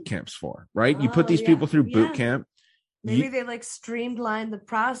what boot camp's for, right? You put these people through boot camp. Maybe they like streamlined the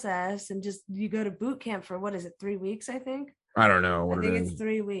process and just you go to boot camp for 3 weeks, I think. I don't know. I think it's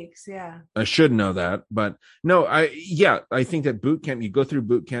 3 weeks. Yeah. I should know that, but no, I think that boot camp, you go through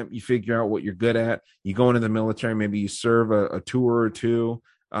boot camp, you figure out what you're good at. You go into the military, maybe you serve a tour or two.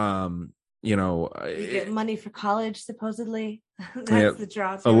 You get money for college, supposedly. That's the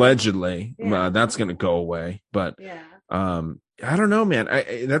draw. Allegedly, that's going to go away. But I don't know, man.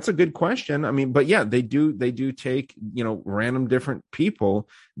 That's a good question. I mean, but yeah, they do take, random different people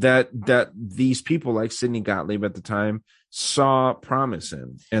that these people like Sidney Gottlieb at the time saw promise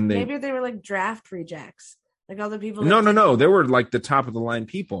in, and maybe they were like draft rejects, like all the people. No, they were like the top of the line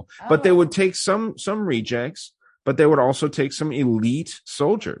people, but they would take some rejects, but they would also take some elite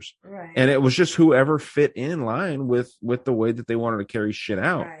soldiers, right? And it was just whoever fit in line with the way that they wanted to carry shit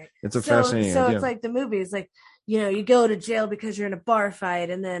out. Right. It's a fascinating idea. It's like the movies, like, you go to jail because you're in a bar fight,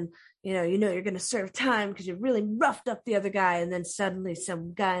 and then you're going to serve time because you really roughed up the other guy, and then suddenly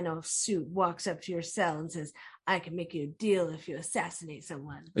some guy in a suit walks up to your cell and says, I can make you a deal if you assassinate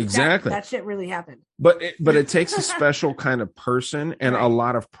someone. Exactly. That shit really happened. But it takes a special kind of person, and a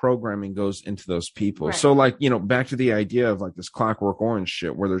lot of programming goes into those people. Right. So like, back to the idea of like this Clockwork Orange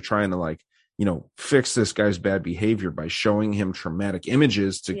shit where they're trying to like, fix this guy's bad behavior by showing him traumatic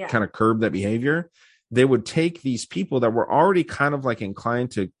images to kind of curb that behavior. They would take these people that were already kind of like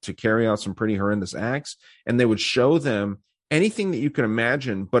inclined to carry out some pretty horrendous acts, and they would show them anything that you can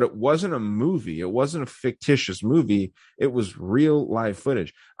imagine, but it wasn't a movie. It wasn't a fictitious movie. It was real live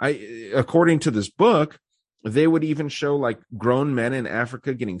footage. According to this book, they would even show like grown men in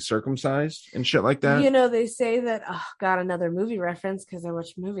Africa getting circumcised and shit like that. They say that, another movie reference because I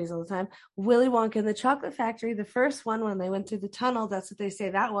watch movies all the time. Willy Wonka and the Chocolate Factory, the first one, when they went through the tunnel, that's what they say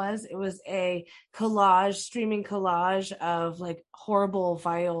that was. It was a streaming collage of like horrible,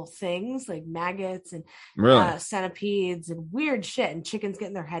 vile things like maggots and centipedes and weird shit and chickens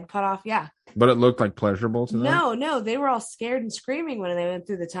getting their head cut off. Yeah. But it looked like pleasurable to them? No, they were all scared and screaming when they went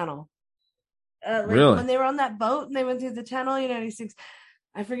through the tunnel. Really? When they were on that boat and they went through the tunnel, he sings,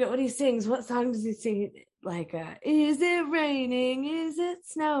 I forget what he sings. What song does he sing? Like, is it raining? Is it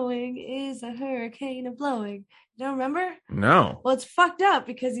snowing? Is a hurricane blowing? You don't remember? No. Well, it's fucked up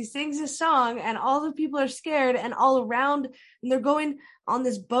because he sings this song and all the people are scared and all around, and they're going on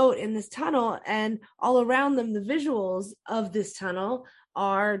this boat in this tunnel, and all around them, the visuals of this tunnel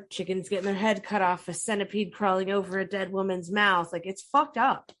are chickens getting their head cut off, a centipede crawling over a dead woman's mouth. Like, it's fucked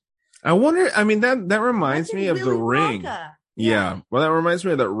up. I wonder, I mean, that reminds me of The Ring. Wonka. Yeah. Well, that reminds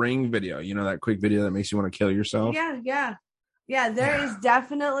me of that Ring video, that quick video that makes you want to kill yourself. Yeah. There is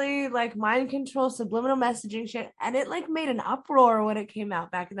definitely like mind control, subliminal messaging shit. And it like made an uproar when it came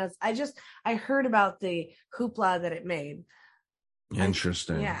out back in those. I heard about the hoopla that it made.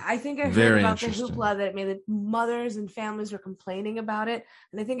 Interesting. I think I heard about the hoopla that it made. That mothers and families were complaining about it.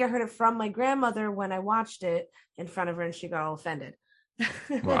 And I think I heard it from my grandmother when I watched it in front of her and she got all offended.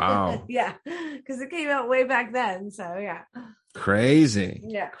 Wow. Yeah, because it came out way back then. So yeah, crazy.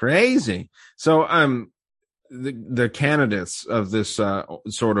 So the candidates of this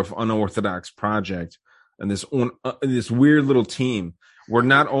sort of unorthodox project and this weird little team were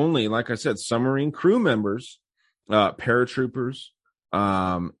not only, like I said, submarine crew members, paratroopers,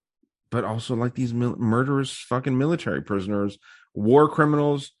 but also like these murderous fucking military prisoners, war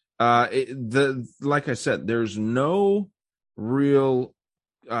criminals. Like I said, there's no real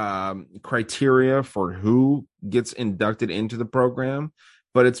criteria for who gets inducted into the program,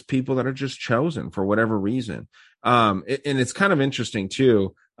 but it's people that are just chosen for whatever reason. And it's kind of interesting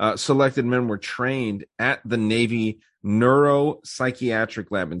too. Selected men were trained at the Navy neuropsychiatric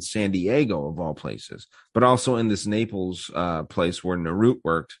lab in San Diego, of all places, but also in this Naples place where Narut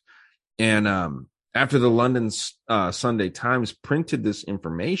worked. And after the London Sunday Times printed this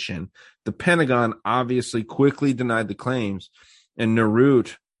information, the Pentagon obviously quickly denied the claims, and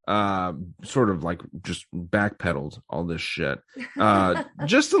Narut sort of like just backpedaled all this shit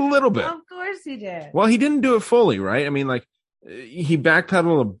just a little bit. Of course course he did. Well, he didn't do it fully, right? I mean, like, he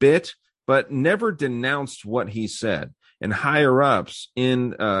backpedaled a bit, but never denounced what he said. And higher ups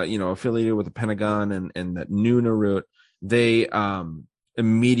in, affiliated with the Pentagon and that knew Narut, they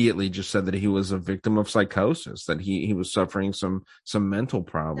immediately just said that he was a victim of psychosis, that he was suffering some mental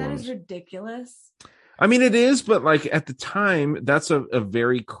That problems. is ridiculous. I mean, it is, but like at the time, that's a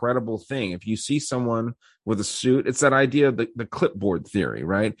very credible thing. If you see someone with a suit, it's that idea of the clipboard theory,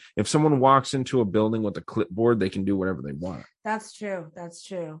 right? If someone walks into a building with a clipboard, they can do whatever they want. That's true. That's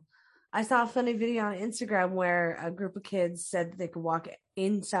true. I saw a funny video on Instagram where a group of kids said they could walk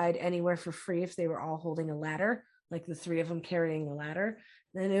inside anywhere for free if they were all holding a ladder, like the three of them carrying a ladder.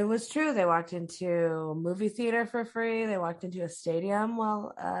 And it was true. They walked into a movie theater for free. They walked into a stadium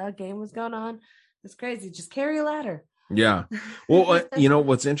while a game was going on. It's crazy. Just carry a ladder. Yeah. Well,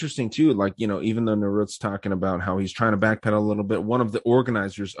 what's interesting too, like, even though Narut's talking about how he's trying to backpedal a little bit, one of the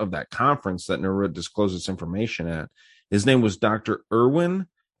organizers of that conference that Narut disclosed this information at, his name was Dr. Erwin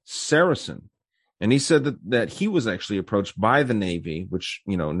Saracen. And he said that he was actually approached by the Navy, which,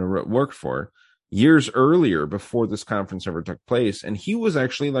 Narut worked for, years earlier before this conference ever took place. And he was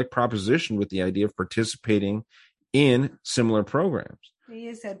actually like propositioned with the idea of participating in similar programs.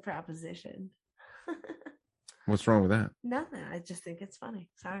 You said proposition. What's wrong with that? Nothing. I just think it's funny.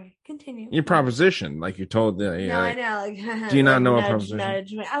 Sorry. Continue. Your proposition, like you told. No, I know. Like, do you not know nudge, a proposition?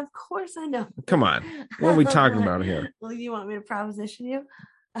 Nudge. Of course I know. Come on. What are we talking about here? Well, you want me to proposition you?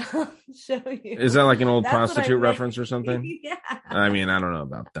 I'll show you. Is that like an old That's what I prostitute meant. reference or something? Yeah. I mean, I don't know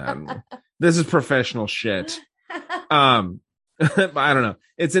about that. This is professional shit. But I don't know.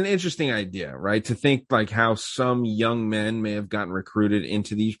 It's an interesting idea, right? To think like how some young men may have gotten recruited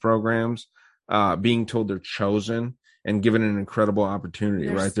into these programs, being told they're chosen and given an incredible opportunity,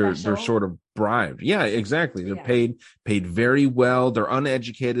 They're right? They're special. sort of bribed. Yeah, exactly. They're Yeah. paid very well. They're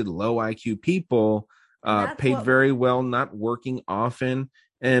uneducated, low IQ people, That's paid what- very well, not working often.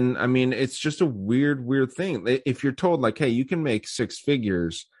 And I mean, it's just a weird thing. If you're told like, hey, you can make six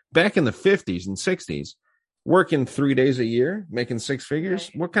figures back in the 50s and 60s, working 3 days a year, making six figures,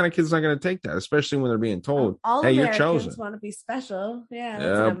 Right. what kind of kid's not going to take that? Especially when they're being told, all hey, you're Americans chosen. want to be special. Yeah, that's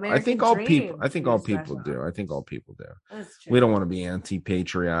Yeah, an American I think all dream people. I to think be all people special. do. I think all people do. That's true. We don't want to be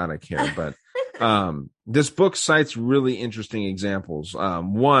anti-patriotic here, but this book cites really interesting examples.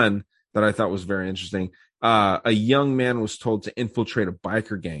 One that I thought was very interesting. A young man was told to infiltrate a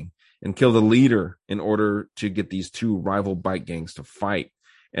biker gang and kill the leader in order to get these two rival bike gangs to fight.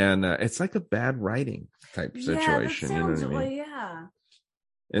 And it's like a bad writing type situation. Yeah, that sounds, you know what I mean? well, yeah.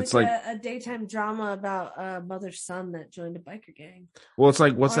 It's like like, a daytime drama about a mother's son that joined a biker gang. well, it's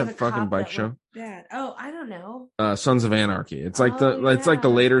like, what's Or that the fucking cop bike that show? went bad. Oh, I don't know. Sons of Anarchy. It's like it's like the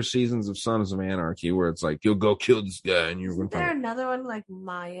yeah. later seasons of Sons of Anarchy where it's like you'll go kill this guy and you're Isn't there going to another one like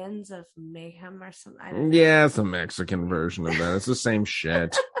Mayans of Mayhem or something? I don't know. yeah, it's a Mexican version of that. It's the same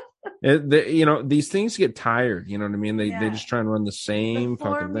shit. These things get tired. You know what I mean? They Yeah. just try and run the same The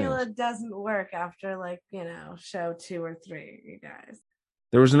fucking formula things. doesn't work after show 2 or 3, you guys.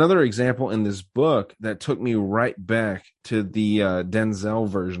 There was another example in this book that took me right back to the Denzel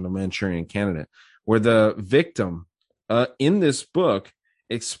version of Manchurian Candidate, where the victim in this book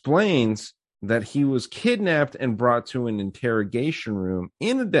explains that he was kidnapped and brought to an interrogation room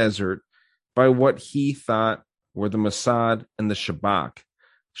in the desert by what he thought were the Mossad and the Shabak.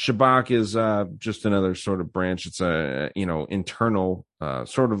 Shabak is just another sort of branch. It's a internal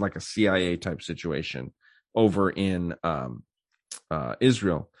sort of like a CIA type situation over in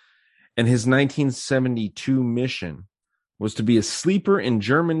Israel. And his 1972 mission was to be a sleeper in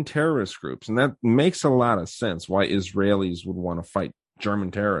German terrorist groups. And that makes a lot of sense why Israelis would want to fight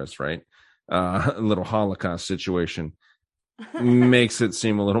German terrorists, right? A little Holocaust situation makes it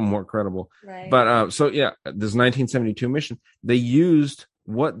seem a little more credible. Right. But this 1972 mission, they used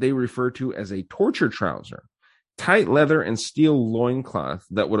what they refer to as a torture trouser, tight leather and steel loincloth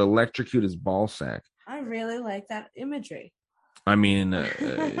that would electrocute his ball sack. I really like that imagery. I mean,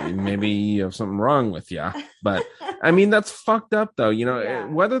 maybe you have something wrong with you, but I mean, that's fucked up though. Yeah.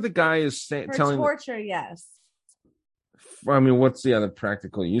 Whether the guy is For telling, torture, yes. I mean, what's the other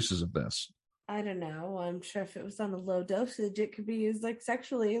practical uses of this? I don't know. I'm sure if it was on a low dosage, it could be used like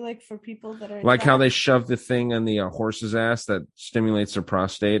sexually, like for people that are Like how they attacked. shove the thing in the horse's ass that stimulates their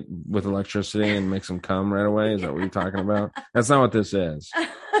prostate with electricity and makes them come right away. Is that what you're talking about? That's not what this is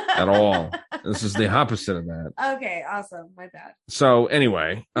at all. This is the opposite of that. Okay, awesome. My bad. So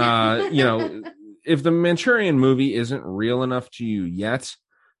anyway, if the Manchurian movie isn't real enough to you yet,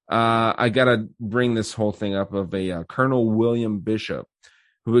 I gotta bring this whole thing up of a Colonel William Bishop,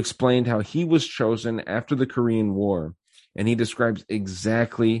 who explained how he was chosen after the Korean War, and he describes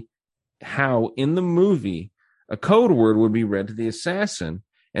exactly how in the movie a code word would be read to the assassin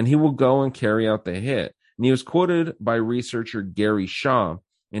and he will go and carry out the hit. And he was quoted by researcher Gary Shaw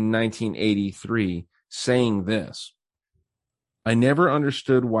in 1983 saying this: "I never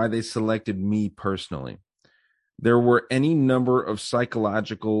understood why they selected me personally. There were any number of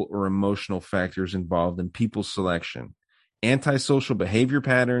psychological or emotional factors involved in people's selection, antisocial behavior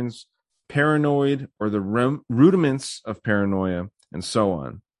patterns, paranoid, or the rudiments of paranoia, and so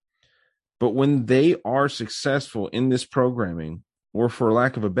on. But when they are successful in this programming, or for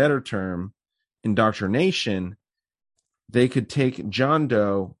lack of a better term, indoctrination, they could take John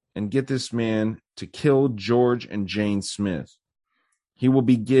Doe and get this man to kill George and Jane Smith. He will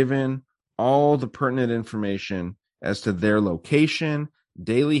be given all the pertinent information as to their location,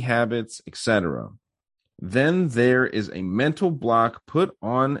 daily habits, etc. Then there is a mental block put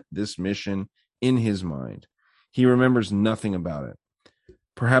on this mission in his mind. He remembers nothing about it.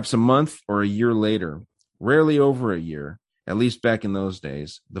 Perhaps a month or a year later, rarely over a year, at least back in those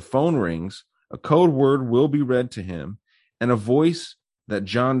days, the phone rings, a code word will be read to him, and a voice that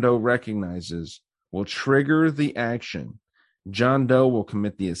John Doe recognizes will trigger the action. John Doe will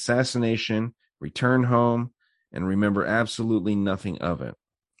commit the assassination, return home, and remember absolutely nothing of it.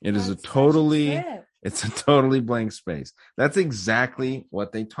 It's a totally blank space. That's exactly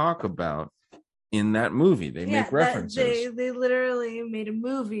what they talk about in that movie. They make references. They literally made a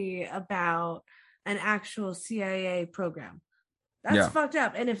movie about an actual CIA program. That's fucked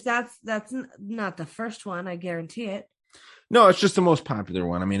up. And if that's not the first one, I guarantee it. No, it's just the most popular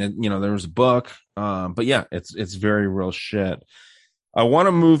one. I mean, there was a book, but yeah, it's very real shit. I want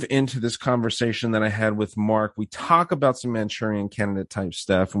to move into this conversation that I had with Mark. We talk about some Manchurian Candidate type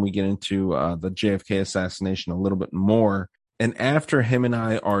stuff, and we get into the JFK assassination a little bit more. And after him and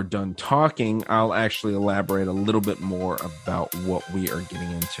I are done talking, I'll actually elaborate a little bit more about what we are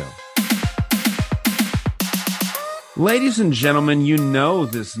getting into. Ladies and gentlemen, you know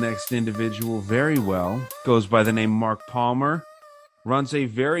this next individual very well. Goes by the name Mark Palmer. Runs a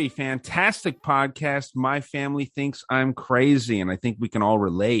very fantastic podcast, My Family Thinks I'm Crazy, and I think we can all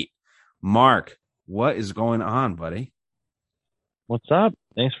relate. Mark, what is going on, buddy? What's up?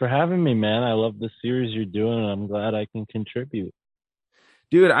 Thanks for having me, man. I love the series you're doing, and I'm glad I can contribute.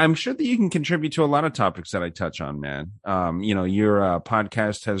 Dude, I'm sure that you can contribute to a lot of topics that I touch on, man. Your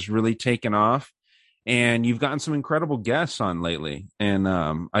podcast has really taken off, and you've gotten some incredible guests on lately. And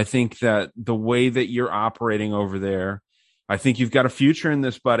I think that the way that you're operating over there, I think you've got a future in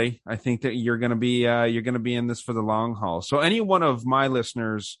this, buddy. I think that you're going to be in this for the long haul. So any one of my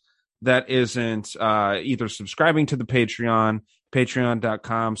listeners that isn't either subscribing to the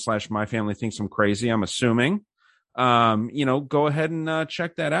patreon.com/myfamilythinksimcrazy, I'm assuming, go ahead and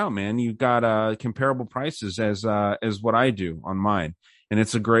check that out, man. You've got comparable prices as what I do on mine. And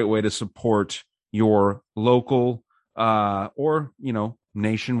it's a great way to support your local or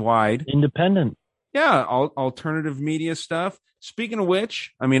nationwide independent. Yeah, alternative media stuff. Speaking of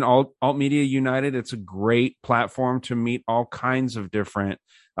which, I mean, Alt Media United, it's a great platform to meet all kinds of different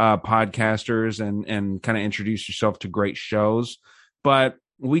podcasters and kind of introduce yourself to great shows. But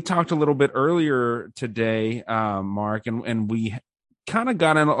we talked a little bit earlier today, Mark, and we kind of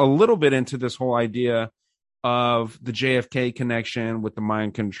got in a little bit into this whole idea of the JFK connection with the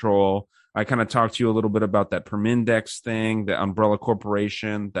mind control. I kind of talked to you a little bit about that Permindex thing, the umbrella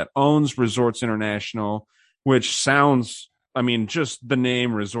corporation that owns Resorts International, which sounds, I mean, just the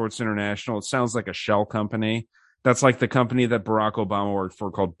name Resorts International, it sounds like a shell company. That's like the company that Barack Obama worked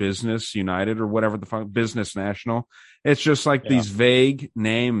for called Business United or whatever the fuck, Business National. It's just like these vague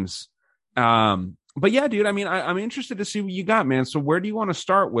names. But yeah, dude, I mean, I'm interested to see what you got, man. So where do you want to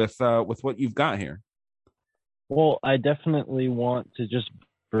start with what you've got here? Well, I definitely want to just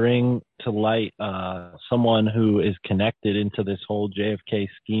bring to light someone who is connected into this whole JFK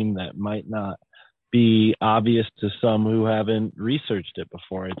scheme that might not be obvious to some who haven't researched it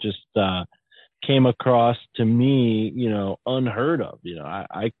before. It just came across to me, unheard of.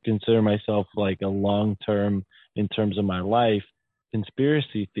 I consider myself like a long-term, in terms of my life,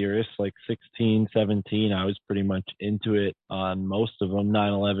 conspiracy theorist. Like 16, 17, I was pretty much into it on most of them.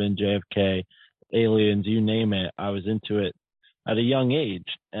 9/11, JFK, aliens, you name it. I was into it at a young age.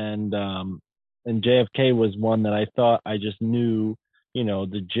 And JFK was one that I thought I just knew,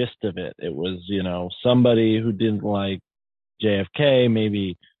 the gist of it. It was, somebody who didn't like JFK,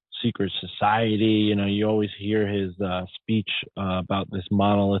 maybe secret society. You always hear his speech about this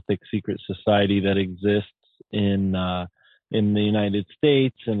monolithic secret society that exists in the United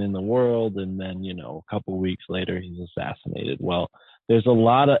States and in the world. And then, a couple of weeks later, he's assassinated. Well, there's a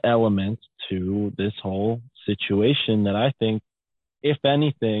lot of elements to this whole situation that I think, if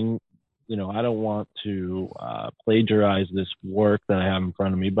anything, I don't want to plagiarize this work that I have in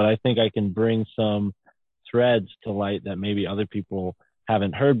front of me, but I think I can bring some threads to light that maybe other people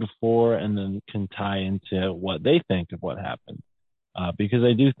haven't heard before, and then can tie into what they think of what happened. Because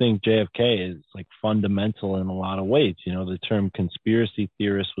I do think JFK is like fundamental in a lot of ways. The term conspiracy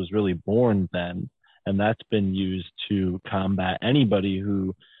theorist was really born then, and that's been used to combat anybody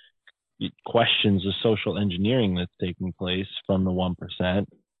who questions the social engineering that's taking place from the 1%,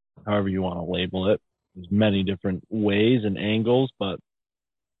 however you want to label it. There's many different ways and angles, but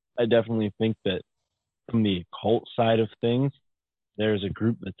I definitely think that from the occult side of things, there's a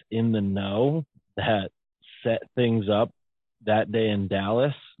group that's in the know that set things up that day in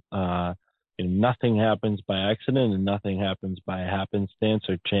Dallas. Nothing happens by accident and nothing happens by happenstance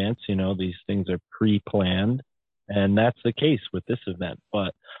or chance. These things are pre-planned, and that's the case with this event.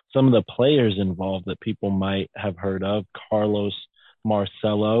 But some of the players involved that people might have heard of, Carlos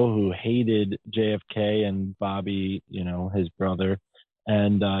Marcello, who hated JFK and Bobby, his brother,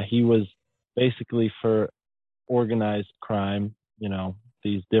 and he was basically for organized crime,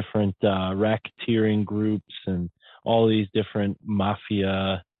 these different racketeering groups and all these different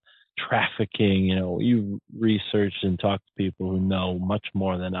mafia trafficking. You research and talk to people who know much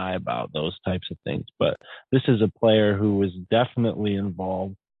more than I about those types of things. But this is a player who was definitely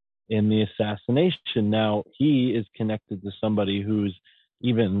involved in the assassination. Now, he is connected to somebody who's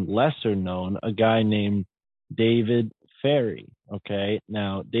even lesser known, a guy named David Ferrie. Okay.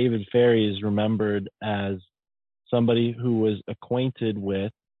 Now, David Ferrie is remembered as somebody who was acquainted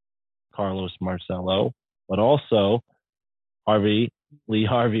with Carlos Marcello, but also Lee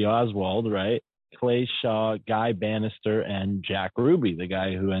Harvey Oswald, right? Clay Shaw, Guy Bannister, and Jack Ruby, the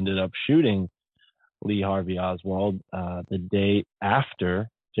guy who ended up shooting Lee Harvey Oswald the day after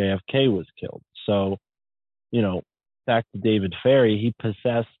JFK was killed. So, back to David Ferrie, he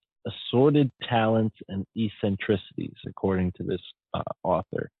possessed assorted talents and eccentricities, according to this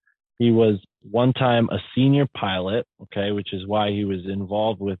author. He was one time a senior pilot, okay, which is why he was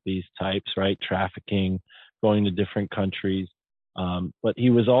involved with these types, right? Trafficking, going to different countries. But he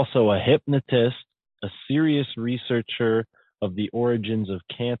was also a hypnotist, a serious researcher of the origins of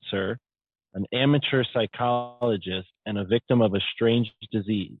cancer, an amateur psychologist, and a victim of a strange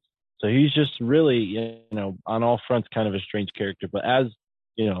disease. So he's just really, on all fronts, kind of a strange character. But as,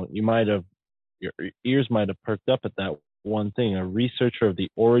 your ears might have perked up at that one thing, a researcher of the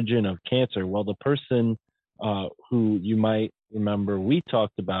origin of cancer. Well, the person who you might remember we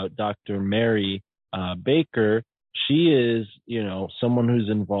talked about, Dr. Mary Baker, she is, someone who's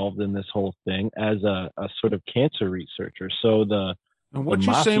involved in this whole thing as a sort of cancer researcher. So and what'd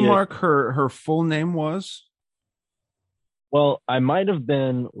you say, Mark, her full name was? Well, I might have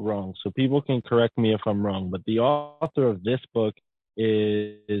been wrong, so people can correct me if I'm wrong, but the author of this book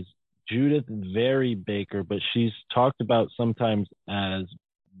is Judith Very Baker, but she's talked about sometimes as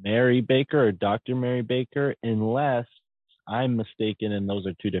Mary Baker or Dr. Mary Baker, unless I'm mistaken and those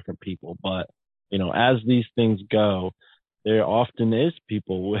are two different people. But, as these things go, there often is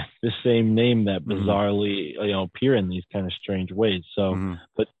people with the same name that bizarrely, appear in these kind of strange ways. So,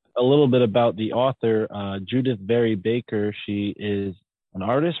 but a little bit about the author, Judith Very Baker. She is an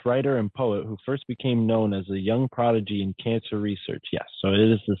artist, writer, and poet who first became known as a young prodigy in cancer research. Yes, so it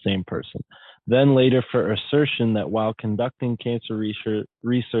is the same person. Then later for assertion that while conducting cancer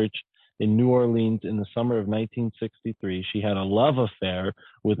research in New Orleans in the summer of 1963, she had a love affair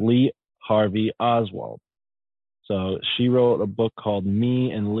with Lee Harvey Oswald. So she wrote a book called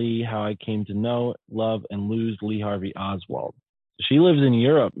Me and Lee, How I Came to Know, Love, and Lose Lee Harvey Oswald. She lives in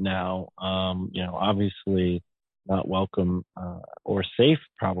Europe now, obviously not welcome or safe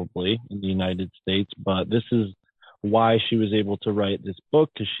probably in the United States, but this is why she was able to write this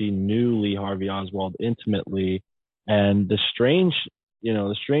book, because she knew Lee Harvey Oswald intimately. And the strange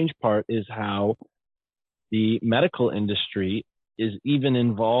part is how the medical industry is even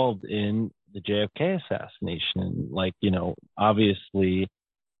involved in the JFK assassination. Like, obviously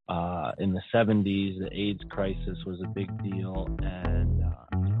in the 70s, the AIDS crisis was a big deal, and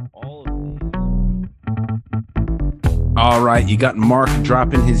all of these. All right, you got Mark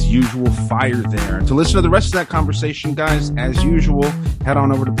dropping his usual fire there. And to listen to the rest of that conversation, guys, as usual, head on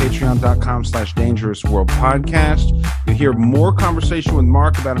over to patreon.com/dangerousworldpodcast. You'll hear more conversation with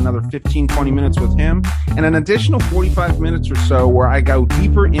Mark, about another 15-20 minutes with him, and an additional 45 minutes or so where I go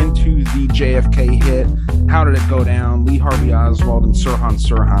deeper into the JFK hit. How did it go down? Lee Harvey Oswald and Sirhan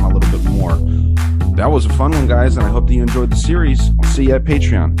Sirhan a little bit more. That was a fun one, guys, and I hope that you enjoyed the series. I'll see you at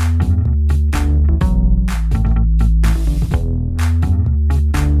Patreon.